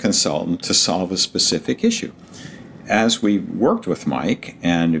 as a consultant to solve a specific issue. As we worked with Mike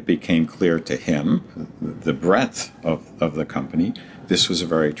and it became clear to him the breadth of the company, this was a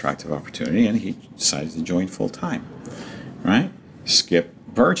very attractive opportunity, and he decided to join full time. Right? Skip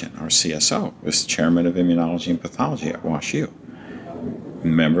Virgin, our CSO, was chairman of immunology and pathology at WashU,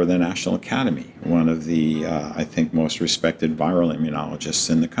 member of the National Academy, one of the, I think, most respected viral immunologists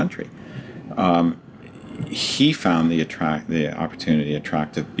in the country. He found the opportunity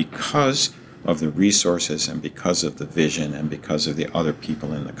attractive because of the resources and because of the vision and because of the other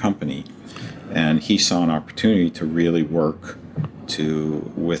people in the company. And he saw an opportunity to really work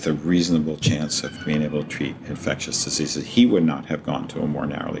with a reasonable chance of being able to treat infectious diseases. He would not have gone to a more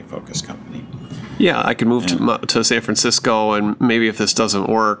narrowly focused company. Yeah, I could move to San Francisco, and maybe if this doesn't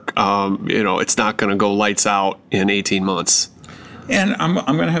work, it's not going to go lights out in 18 months. And I'm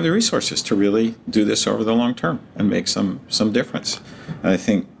going to have the resources to really do this over the long term and make some difference. And I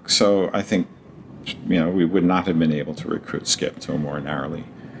think we would not have been able to recruit Skip to a more narrowly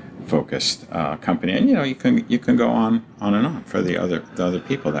focused company. And you can go on and on for the other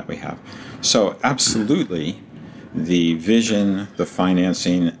people that we have. So absolutely, the vision, the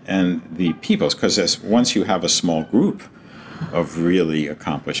financing, and the people, because once you have a small group of really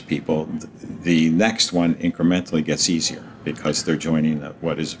accomplished people, the next one incrementally gets easier because they're joining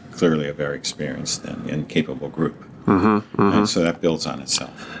what is clearly a very experienced and capable group. And so that builds on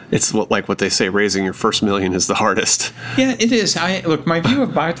itself. It's like what they say, raising your first million is the hardest. Yeah, it is. Look, my view of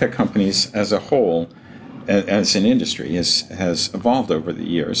biotech companies as a whole, as an industry, has evolved over the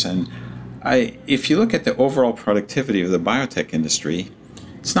years. And if you look at the overall productivity of the biotech industry,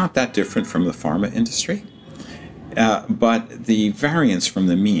 it's not that different from the pharma industry. But the variance from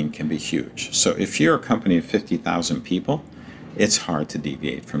the mean can be huge. So if you're a company of 50,000 people, it's hard to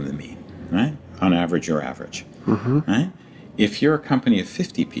deviate from the mean, right? On average or average, right? If you're a company of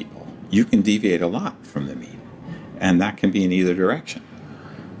 50 people, you can deviate a lot from the mean, and that can be in either direction,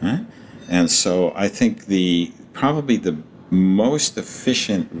 right? And so I think probably the most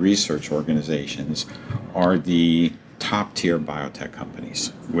efficient research organizations are the top-tier biotech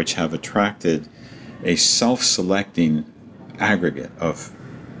companies, which have attracted a self-selecting aggregate of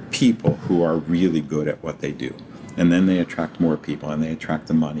people who are really good at what they do. And then they attract more people, and they attract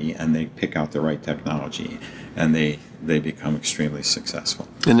the money, and they pick out the right technology, and they become extremely successful.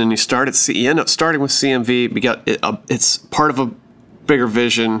 And then you end up starting with CMV. It's part of a bigger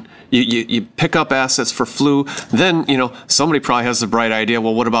vision. You pick up assets for flu. Then, somebody probably has the bright idea,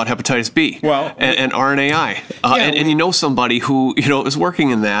 well, what about hepatitis B? Well, and RNAi? And somebody who, is working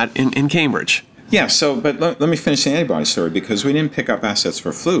in that in Cambridge. Yeah, but let me finish the antibody story, because we didn't pick up assets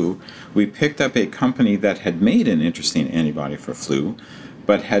for flu. We picked up a company that had made an interesting antibody for flu,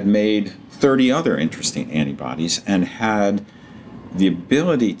 but had made 30 other interesting antibodies and had the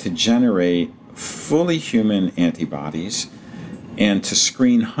ability to generate fully human antibodies and to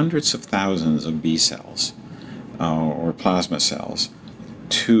screen hundreds of thousands of B cells or plasma cells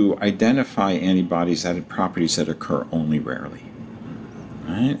to identify antibodies that had properties that occur only rarely.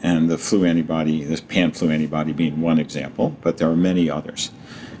 Right? And the flu antibody, this pan-flu antibody being one example, but there are many others.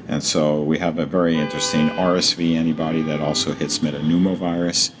 And so we have a very interesting RSV antibody that also hits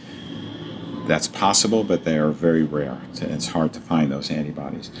metapneumovirus. That's possible, but they are very rare. It's hard to find those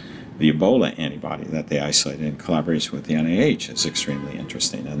antibodies. The Ebola antibody that they isolated in collaboration with the NIH is extremely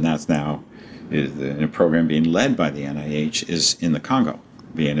interesting, and that's now in a program being led by the NIH is in the Congo,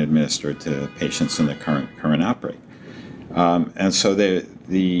 being administered to patients in the current outbreak. And so that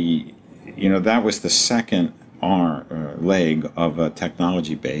was the second leg of a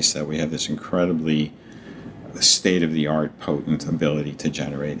technology base that we have this incredibly state-of-the-art, potent ability to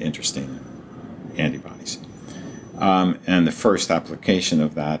generate interesting antibodies. And the first application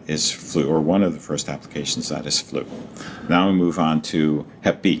of that is flu, or one of the first applications of that is flu. Now we move on to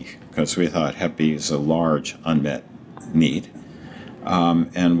Hep B, because we thought Hep B is a large unmet need.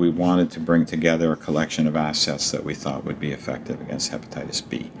 And we wanted to bring together a collection of assets that we thought would be effective against hepatitis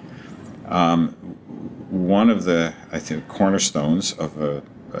B. One of the, I think, cornerstones of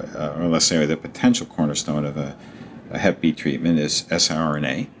or let's say the potential cornerstone of a Hep B treatment is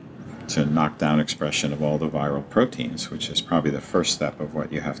siRNA, to knock down expression of all the viral proteins, which is probably the first step of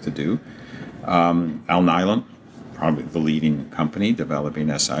what you have to do. Alnylam, probably the leading company developing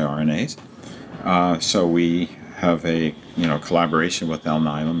siRNAs. So we have a collaboration with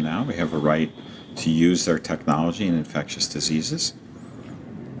Alnylam now. We have a right to use their technology in infectious diseases.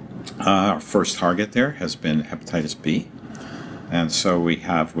 Our first target there has been hepatitis B. And so we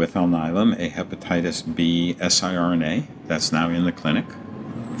have with Alnylam a hepatitis B siRNA that's now in the clinic.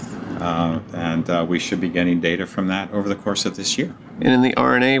 And we should be getting data from that over the course of this year. And in the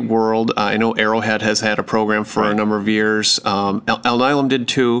RNA world, I know Arrowhead has had a program for a number of years. Alnylam did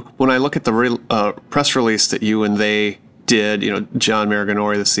too. When I look at the press release that you and they did, John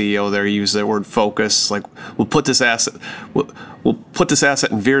Maraganore, the CEO there, used the word focus. Like, we'll put this asset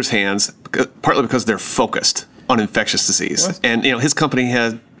in Veer's hands, partly because they're focused on infectious disease. What? And his company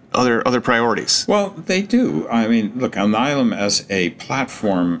had other priorities. Well, they do. I mean, look, Alnylam as a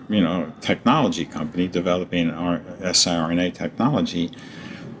platform, technology company developing our siRNA technology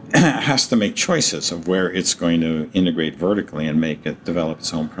has to make choices of where it's going to integrate vertically and develop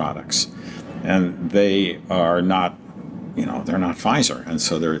its own products. And they are not, they're not Pfizer, and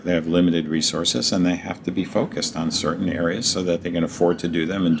so they have limited resources, and they have to be focused on certain areas so that they can afford to do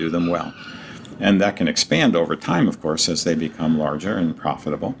them and do them well. And that can expand over time, of course, as they become larger and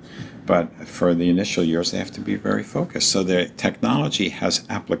profitable. But for the initial years, they have to be very focused. So the technology has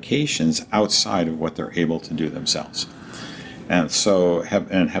applications outside of what they're able to do themselves. And so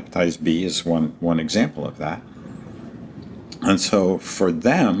hepatitis B is one example of that. And so for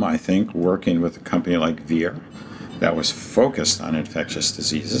them, I think, working with a company like Vir that was focused on infectious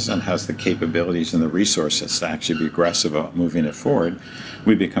diseases and has the capabilities and the resources to actually be aggressive about moving it forward,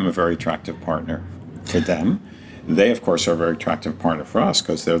 we become a very attractive partner for them. They, of course, are a very attractive partner for us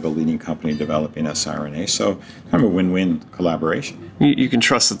because they're the leading company developing siRNA. So kind of a win-win collaboration. You can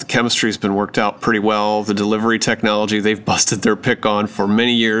trust that the chemistry's been worked out pretty well. The delivery technology, they've busted their pick on for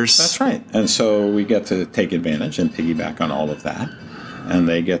many years. That's right. And so we get to take advantage and piggyback on all of that. And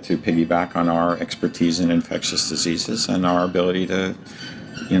they get to piggyback on our expertise in infectious diseases and our ability to,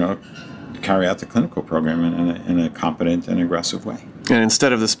 carry out the clinical program in a competent and aggressive way. And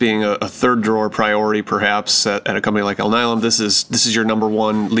instead of this being a third drawer priority, perhaps at a company like Alnylam, this is your number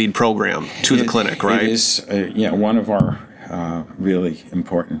one lead program to the clinic, right? It is, one of our really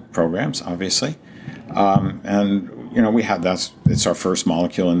important programs, obviously, and it's our first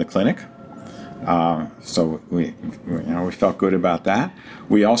molecule in the clinic. So we felt good about that.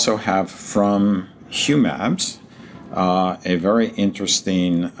 We also have from Humabs a very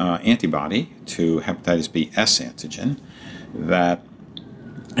interesting antibody to hepatitis B S antigen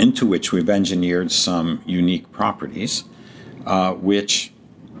into which we've engineered some unique properties, which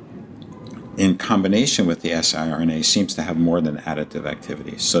in combination with the siRNA seems to have more than additive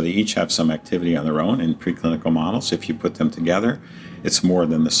activity. So they each have some activity on their own in preclinical models. If you put them together, it's more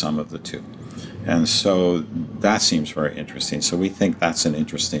than the sum of the two. And so that seems very interesting. So we think that's an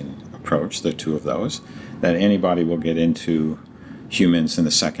interesting approach, the two of those, that antibody will get into humans in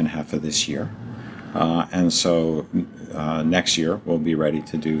the second half of this year. And so next year we'll be ready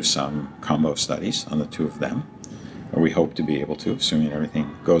to do some combo studies on the two of them, or we hope to be able to, assuming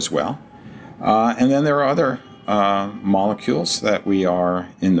everything goes well. And then there are other molecules that we are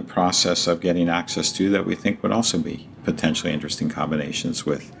in the process of getting access to that we think would also be potentially interesting combinations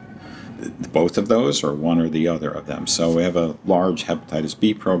with both of those or one or the other of them. So we have a large hepatitis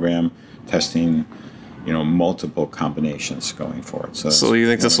B program testing, multiple combinations going forward. So you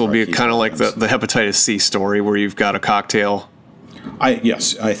think this will be kind of like the hepatitis C story where you've got a cocktail?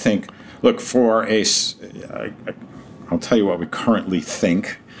 Yes, I think, look, I'll tell you what we currently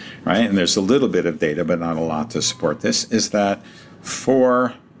think, right? And there's a little bit of data, but not a lot to support this, is that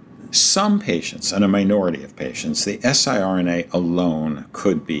for some patients, and a minority of patients, the siRNA alone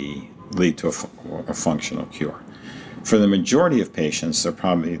could lead to a functional cure. For the majority of patients, they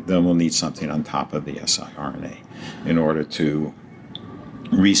will need something on top of the siRNA in order to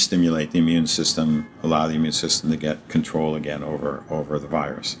re-stimulate the immune system, allow the immune system to get control again over the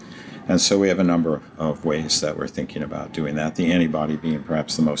virus. And so we have a number of ways that we're thinking about doing that, the antibody being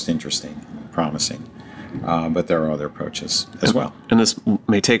perhaps the most interesting, promising. But there are other approaches as well. And this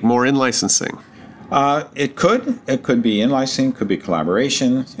may take more in-licensing. It could be in-licensing, could be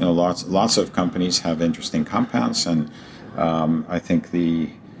collaboration. Lots of companies have interesting compounds, and I think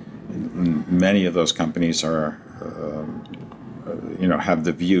many of those companies are have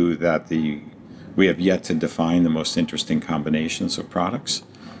the view that we have yet to define the most interesting combinations of products.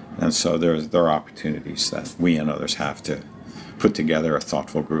 And so there are opportunities that we and others have to put together a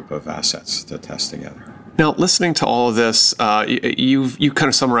thoughtful group of assets to test together. Now, listening to all of this, you kind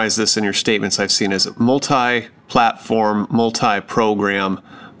of summarized this in your statements I've seen as multi-platform, multi-program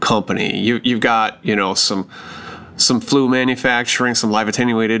company. You've got, some flu manufacturing, some live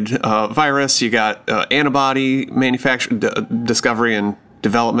attenuated virus. You got antibody manufacturing, discovery and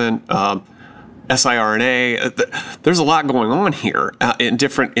development, siRNA. There's a lot going on here in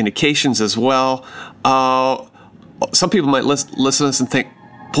different indications as well. Some people might listen to this and think,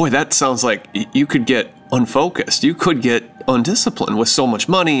 boy, that sounds like you could get unfocused. You could get undisciplined with so much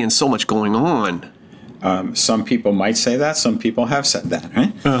money and so much going on. Some people might say that. Some people have said that,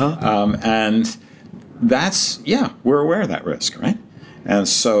 right? Uh-huh. And we're aware of that risk, right? And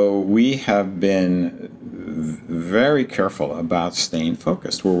so we have been very careful about staying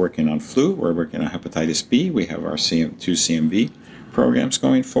focused. We're working on flu. We're working on hepatitis B. We have our two CMV programs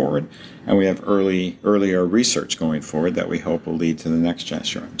going forward, and we have earlier research going forward that we hope will lead to the next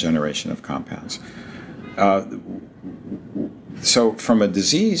generation of compounds. So from a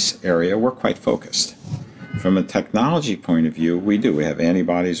disease area, we're quite focused. From a technology point of view, we have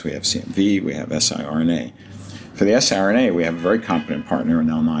antibodies, we have CMV, we have siRNA. For the siRNA, we have a very competent partner in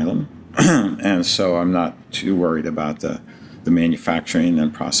Alnylam, and so I'm not too worried about the manufacturing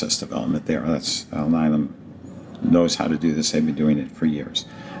and process development there. Alnylam knows how to do this. They've been doing it for years.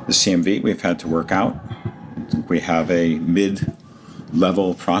 The CMV we've had to work out. We have a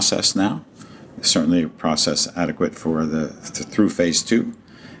mid-level process now, certainly a process adequate for through phase 2.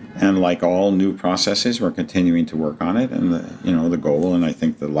 And like all new processes, we're continuing to work on it. And the goal, and I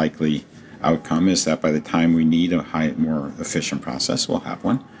think the likely outcome, is that by the time we need a more efficient process, we'll have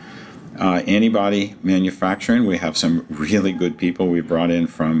one. Antibody manufacturing, we have some really good people we brought in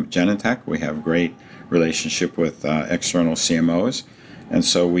from Genentech. We have great relationship with external CMOs. And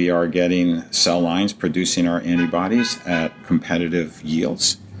so we are getting cell lines producing our antibodies at competitive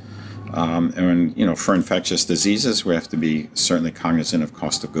yields. And for infectious diseases, we have to be certainly cognizant of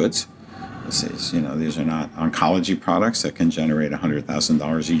cost of goods. These are not oncology products that can generate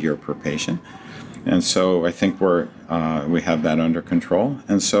 $100,000 a year per patient. And so I think we have that under control.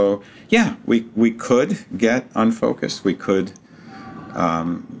 And so, we could get unfocused. We could,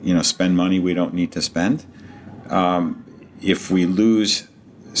 spend money we don't need to spend. If we lose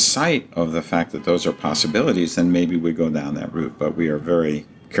sight of the fact that those are possibilities, then maybe we go down that route. But we are very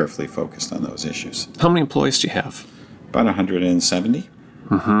carefully focused on those issues. How many employees do you have? About 170.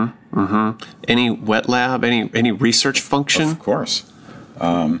 Mm-hmm. Mm-hmm. Any wet lab? Any research function? Of course.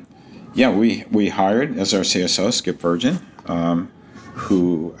 We hired as our CSO Skip Virgin,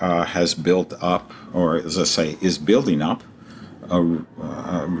 who has built up, or as I say, is building up a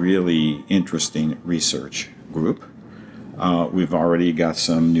really interesting research group. We've already got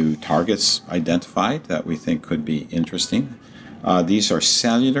some new targets identified that we think could be interesting. These are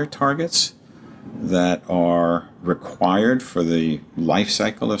cellular targets that are required for the life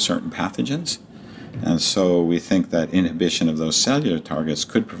cycle of certain pathogens. And so we think that inhibition of those cellular targets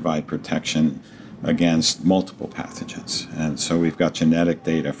could provide protection against multiple pathogens. And so we've got genetic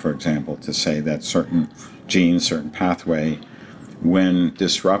data, for example, to say that certain genes, certain pathway, when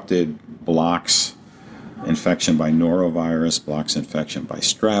disrupted, blocks infection by norovirus, blocks infection by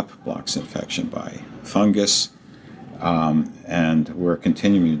strep, blocks infection by fungus. And we're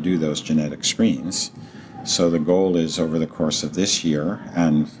continuing to do those genetic screens. So the goal is over the course of this year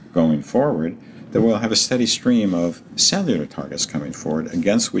and going forward that we'll have a steady stream of cellular targets coming forward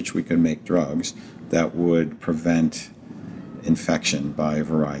against which we can make drugs that would prevent infection by a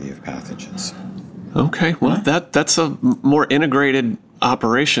variety of pathogens. Okay, well, that's a more integrated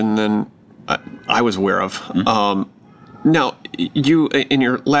operation than I was aware of. Mm-hmm. Now, you, in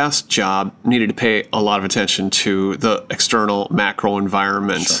your last job, needed to pay a lot of attention to the external macro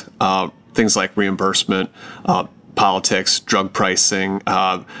environment, sure. Things like reimbursement, politics, drug pricing.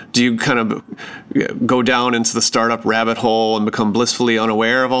 Do you kind of go down into the startup rabbit hole and become blissfully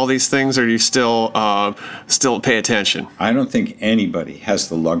unaware of all these things, or do you still pay attention? I don't think anybody has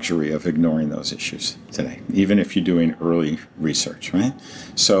the luxury of ignoring those issues today, even if you're doing early research, right?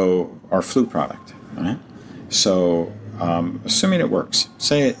 So our flu product, right? So assuming it works,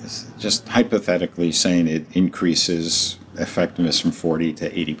 say it, just hypothetically saying it increases effectiveness from 40 to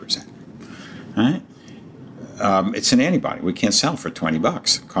 80%, right? It's an antibody. We can't sell for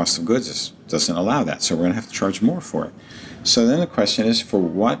 $20. Cost of goods doesn't allow that, so we're going to have to charge more for it. So then the question is, for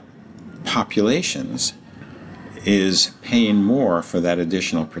what populations is paying more for that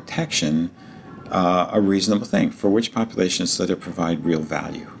additional protection a reasonable thing. For which populations does it provide real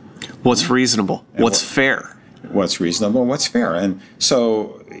value? What's reasonable? What's fair? What's reasonable? What's fair? And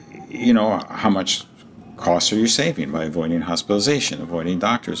so, how much costs are you saving by avoiding hospitalization, avoiding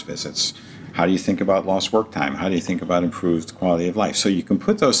doctor's visits? How do you think about lost work time? How do you think about improved quality of life? So you can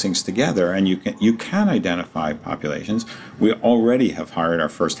put those things together, and you can identify populations. We already have hired our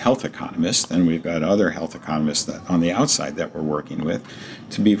first health economist, and we've got other health economists on the outside that we're working with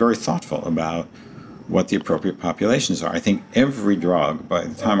to be very thoughtful about what the appropriate populations are. I think every drug, by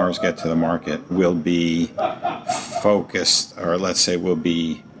the time ours get to the market, will be focused, or let's say will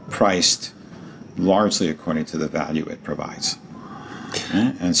be priced largely according to the value it provides.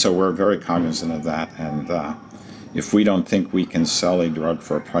 And so we're very cognizant of that. And if we don't think we can sell a drug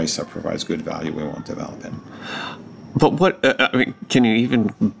for a price that provides good value, we won't develop it. But can you even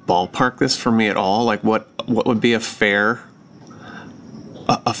ballpark this for me at all? Like what would be a fair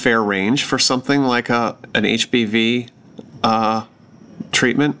range for something like an HBV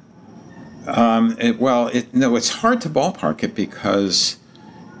treatment? It's hard to ballpark it because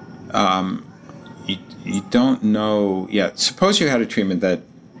you don't know yet. Suppose you had a treatment that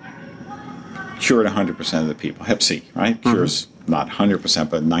cured 100% of the people. Hep C, right? Cures not 100%,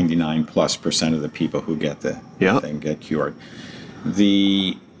 but 99+% of the people who get the thing get cured.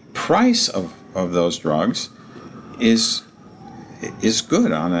 The price of those drugs is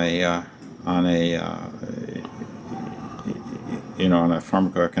good on a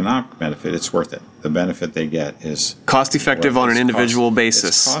pharmacoeconomic benefit. It's worth it. The benefit they get is cost effective on an individual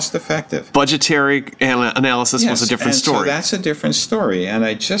basis. It's cost effective. Budgetary analysis was a different story. So that's a different story. And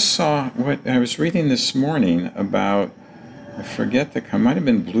I just saw what I was reading this morning about, I forget might have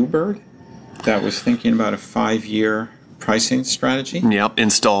been Bluebird, that was thinking about a 5-year pricing strategy. Yep,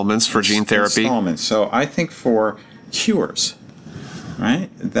 installments for gene therapy. Installments. So I think for cures, right,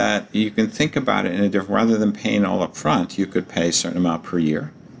 that you can think about it in a different, rather than paying all up front, you could pay a certain amount per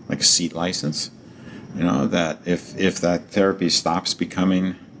year, like a seat license. That if that therapy stops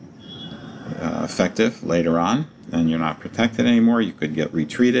becoming effective later on and you're not protected anymore, you could get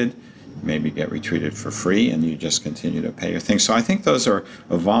retreated, maybe get retreated for free, and you just continue to pay your thing. So I think those are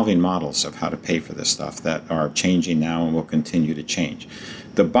evolving models of how to pay for this stuff that are changing now and will continue to change.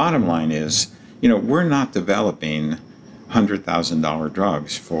 The bottom line is, we're not developing $100,000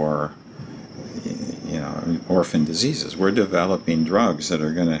 drugs for orphan diseases. We're developing drugs that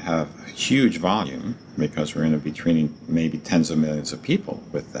are going to have huge volume because we're going to be treating maybe tens of millions of people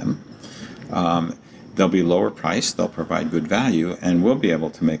with them. They'll be lower priced, they'll provide good value, and we'll be able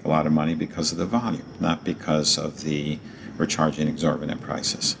to make a lot of money because of the volume, not because of we're charging exorbitant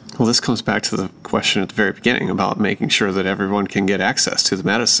prices. Well, this comes back to the question at the very beginning about making sure that everyone can get access to the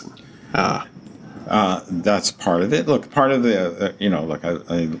medicine. That's part of it. Look, part of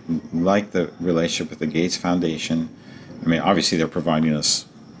I like the relationship with the Gates Foundation. I mean, obviously they're providing us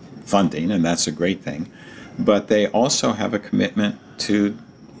funding, and that's a great thing. But they also have a commitment to,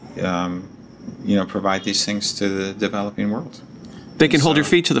 provide these things to the developing world. They can hold your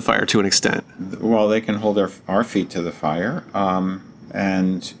feet to the fire to an extent. Well, they can hold our feet to the fire.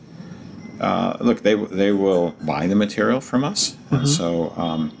 Look, they will buy the material from us. Mm-hmm. And so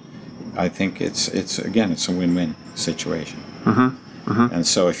I think it's a win-win situation. Mm-hmm. Mm-hmm. And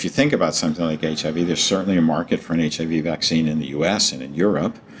so if you think about something like HIV, there's certainly a market for an HIV vaccine in the U.S. and in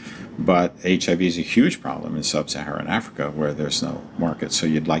Europe, but HIV is a huge problem in sub-Saharan Africa where there's no market, so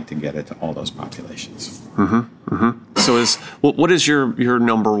you'd like to get it to all those populations. Mm-hmm. Mm-hmm. So what is your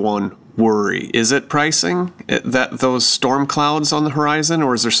number one worry? Is it pricing, that those storm clouds on the horizon,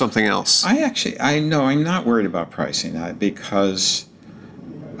 or is there something else? I'm not worried about pricing because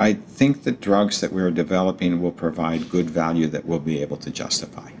I think the drugs that we're developing will provide good value that we'll be able to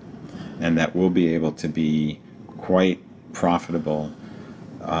justify, and that will be able to be quite profitable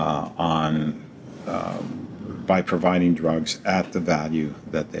by providing drugs at the value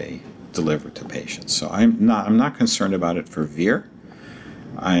that they deliver to patients. So I'm not concerned about it for Vir.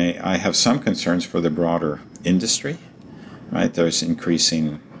 I have some concerns for the broader industry. Right, there's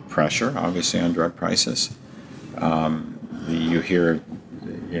increasing pressure, obviously, on drug prices. You hear.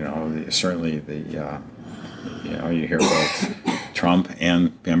 Certainly you hear both Trump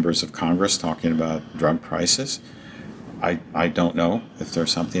and members of Congress talking about drug prices. I don't know if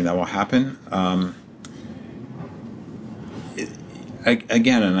there's something that will happen. And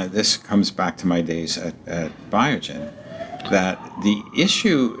this comes back to my days at Biogen, that the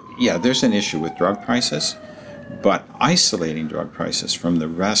issue, there's an issue with drug prices, but isolating drug prices from the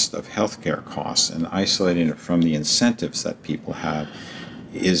rest of healthcare costs and isolating it from the incentives that people have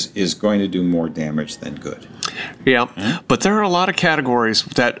is going to do more damage than good. Yeah, but there are a lot of categories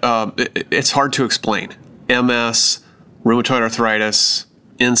that it's hard to explain. MS, rheumatoid arthritis,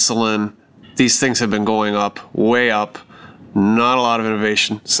 insulin, these things have been going up, way up. Not a lot of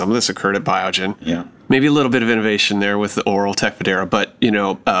innovation. Some of this occurred at Biogen. Yeah. Maybe a little bit of innovation there with the oral Tecfidera, but,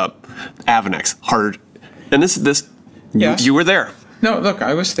 Avonex, hard. And this Yes. you were there. No, look,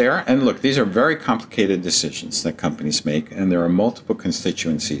 I was there, and look, these are very complicated decisions that companies make, and there are multiple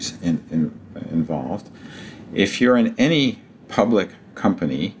constituencies involved. If you're in any public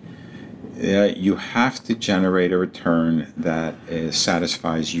company, you have to generate a return that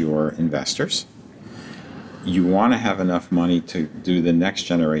satisfies your investors. You want to have enough money to do the next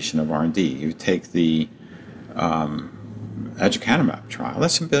generation of R&D. You take the aducanumab trial,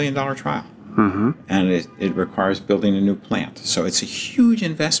 that's $1 billion trial. Mm-hmm. And it requires building a new plant. So it's a huge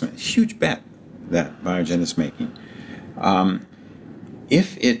investment, huge bet that Biogen is making.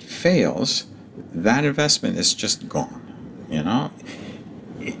 If it fails, that investment is just gone,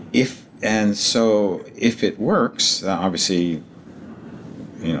 If it works, obviously,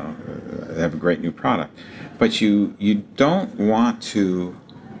 they have a great new product. But you don't want to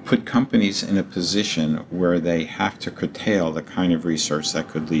put companies in a position where they have to curtail the kind of research that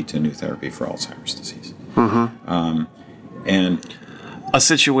could lead to new therapy for Alzheimer's disease. Mm-hmm. And a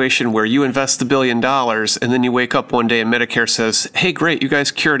situation where you invest $1 billion and then you wake up one day and Medicare says, hey, great, you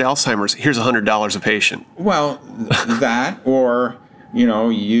guys cured Alzheimer's. Here's $100 a patient. Well, that, or,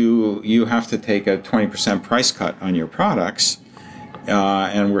 you have to take a 20% price cut on your products.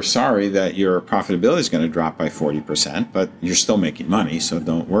 And we're sorry that your profitability is going to drop by 40%, but you're still making money, so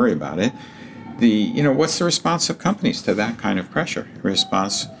don't worry about it. What's the response of companies to that kind of pressure?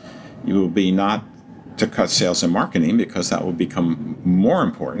 Response will be not to cut sales and marketing, because that will become more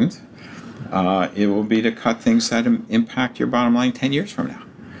important. It will be to cut things that impact your bottom line 10 years from now.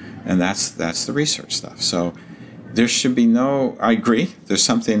 And that's the research stuff. So there should be I agree, there's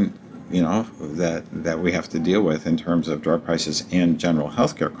something that we have to deal with in terms of drug prices and general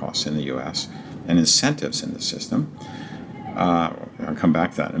healthcare costs in the U.S. and incentives in the system. I'll come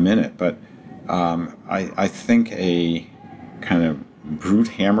back to that in a minute, but I think a kind of brute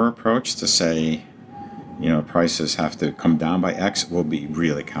hammer approach to say, prices have to come down by X will be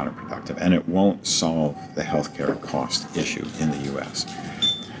really counterproductive, and it won't solve the healthcare cost issue in the U.S.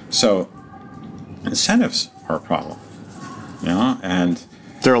 So incentives are a problem, and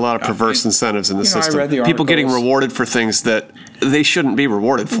there are a lot of perverse incentives in the system. I read the people getting rewarded for things that they shouldn't be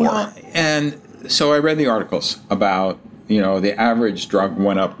rewarded for. Well, and so I read the articles about, the average drug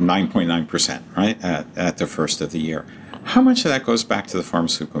went up 9.9%, right, at the first of the year. How much of that goes back to the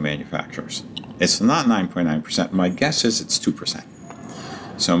pharmaceutical manufacturers? It's not 9.9%. My guess is it's 2%.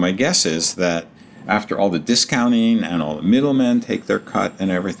 So my guess is that after all the discounting and all the middlemen take their cut and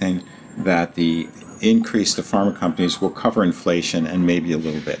everything, that the increase to pharma companies will cover inflation and maybe a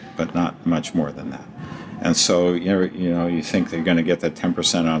little bit, but not much more than that. And so, you think they're going to get that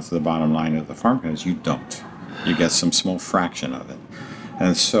 10% onto the bottom line of the pharma companies. You don't. You get some small fraction of it.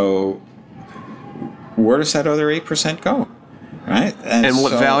 And so where does that other 8% go? Right? And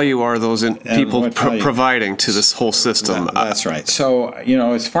what value are those people providing to this whole system? That's right. So,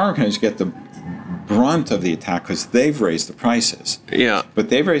 as pharma companies get the brunt of the attack because they've raised the prices. Yeah. But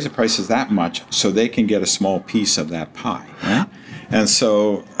they've raised the prices that much so they can get a small piece of that pie, right? And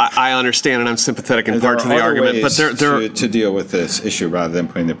so I understand, and I'm sympathetic in part to the argument, but there to deal with this issue rather than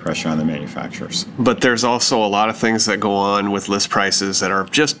putting the pressure on the manufacturers. But there's also a lot of things that go on with list prices that are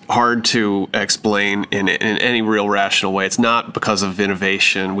just hard to explain in any real rational way. It's not because of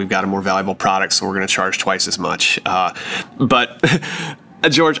innovation. We've got a more valuable product, so we're going to charge twice as much. But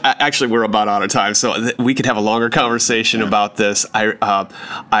George, actually, we're about out of time, so we could have a longer conversation about this.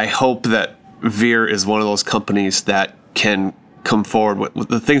 I hope that Veer is one of those companies that can come forward with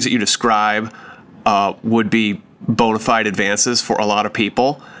the things that you describe would be bona fide advances for a lot of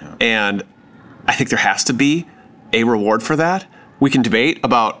people. And I think there has to be a reward for that. We can debate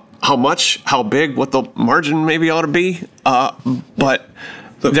about how much, how big, what the margin maybe ought to be, but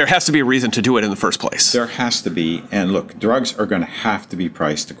look, there has to be a reason to do it in the first place. There has to be. And look, drugs are going to have to be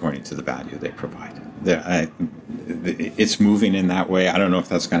priced according to the value they provide. It's moving in that way. I don't know if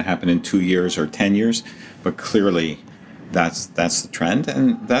that's going to happen in 2 years or 10 years, but clearly that's the trend.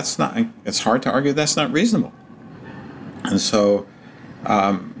 And that's not, it's hard to argue that's not reasonable. And so,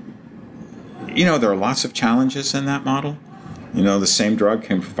 there are lots of challenges in that model. The same drug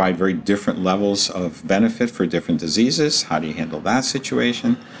can provide very different levels of benefit for different diseases. How do you handle that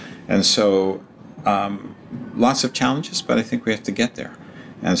situation? And so lots of challenges, but I think we have to get there.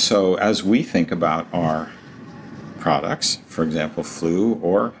 And so as we think about our products, for example, flu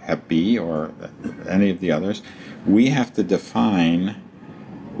or Hep B or any of the others, we have to define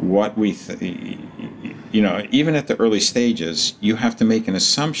what we, even at the early stages, you have to make an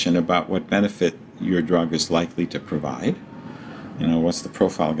assumption about what benefit your drug is likely to provide. What's the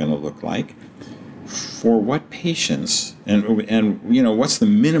profile going to look like? For what patients, and what's the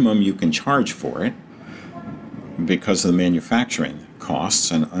minimum you can charge for it because of the manufacturing costs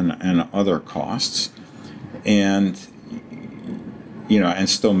and other costs, and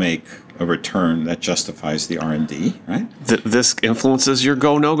still make a return that justifies the R&D, right? This influences your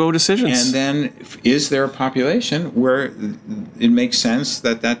go-no-go decisions. And then, is there a population where it makes sense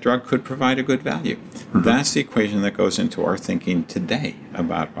that drug could provide a good value? Mm-hmm. That's the equation that goes into our thinking today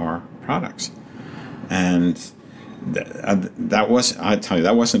about our products. And that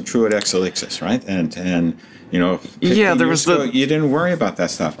wasn't true at Ep36, right? And there was you didn't worry about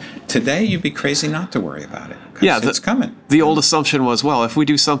that stuff. Today, you'd be crazy not to worry about it. Yeah, it's coming. The old assumption was, well, if we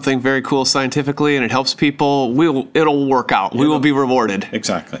do something very cool scientifically and it helps people, it'll work out. We will be rewarded.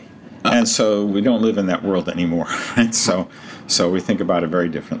 Exactly. And so we don't live in that world anymore, right? So we think about it very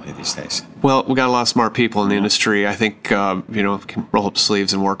differently these days. Well, we got a lot of smart people in the industry. I think can roll up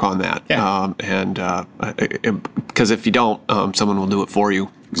sleeves and work on that. Yeah. Because if you don't, someone will do it for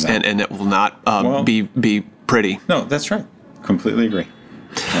you, exactly. and it will not be pretty. No, that's right. Completely agree.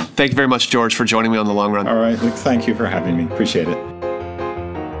 Yeah. Thank you very much, George, for joining me on The Long Run. All right. Thank you for having me. Appreciate it.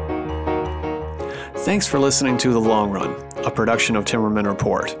 Thanks for listening to The Long Run, a production of Timmerman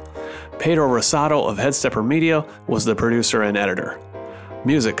Report. Pedro Rosado of Headstepper Media was the producer and editor.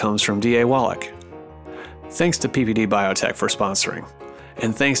 Music comes from D.A. Wallach. Thanks to PPD Biotech for sponsoring.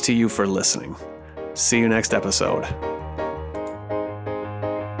 And thanks to you for listening. See you next episode.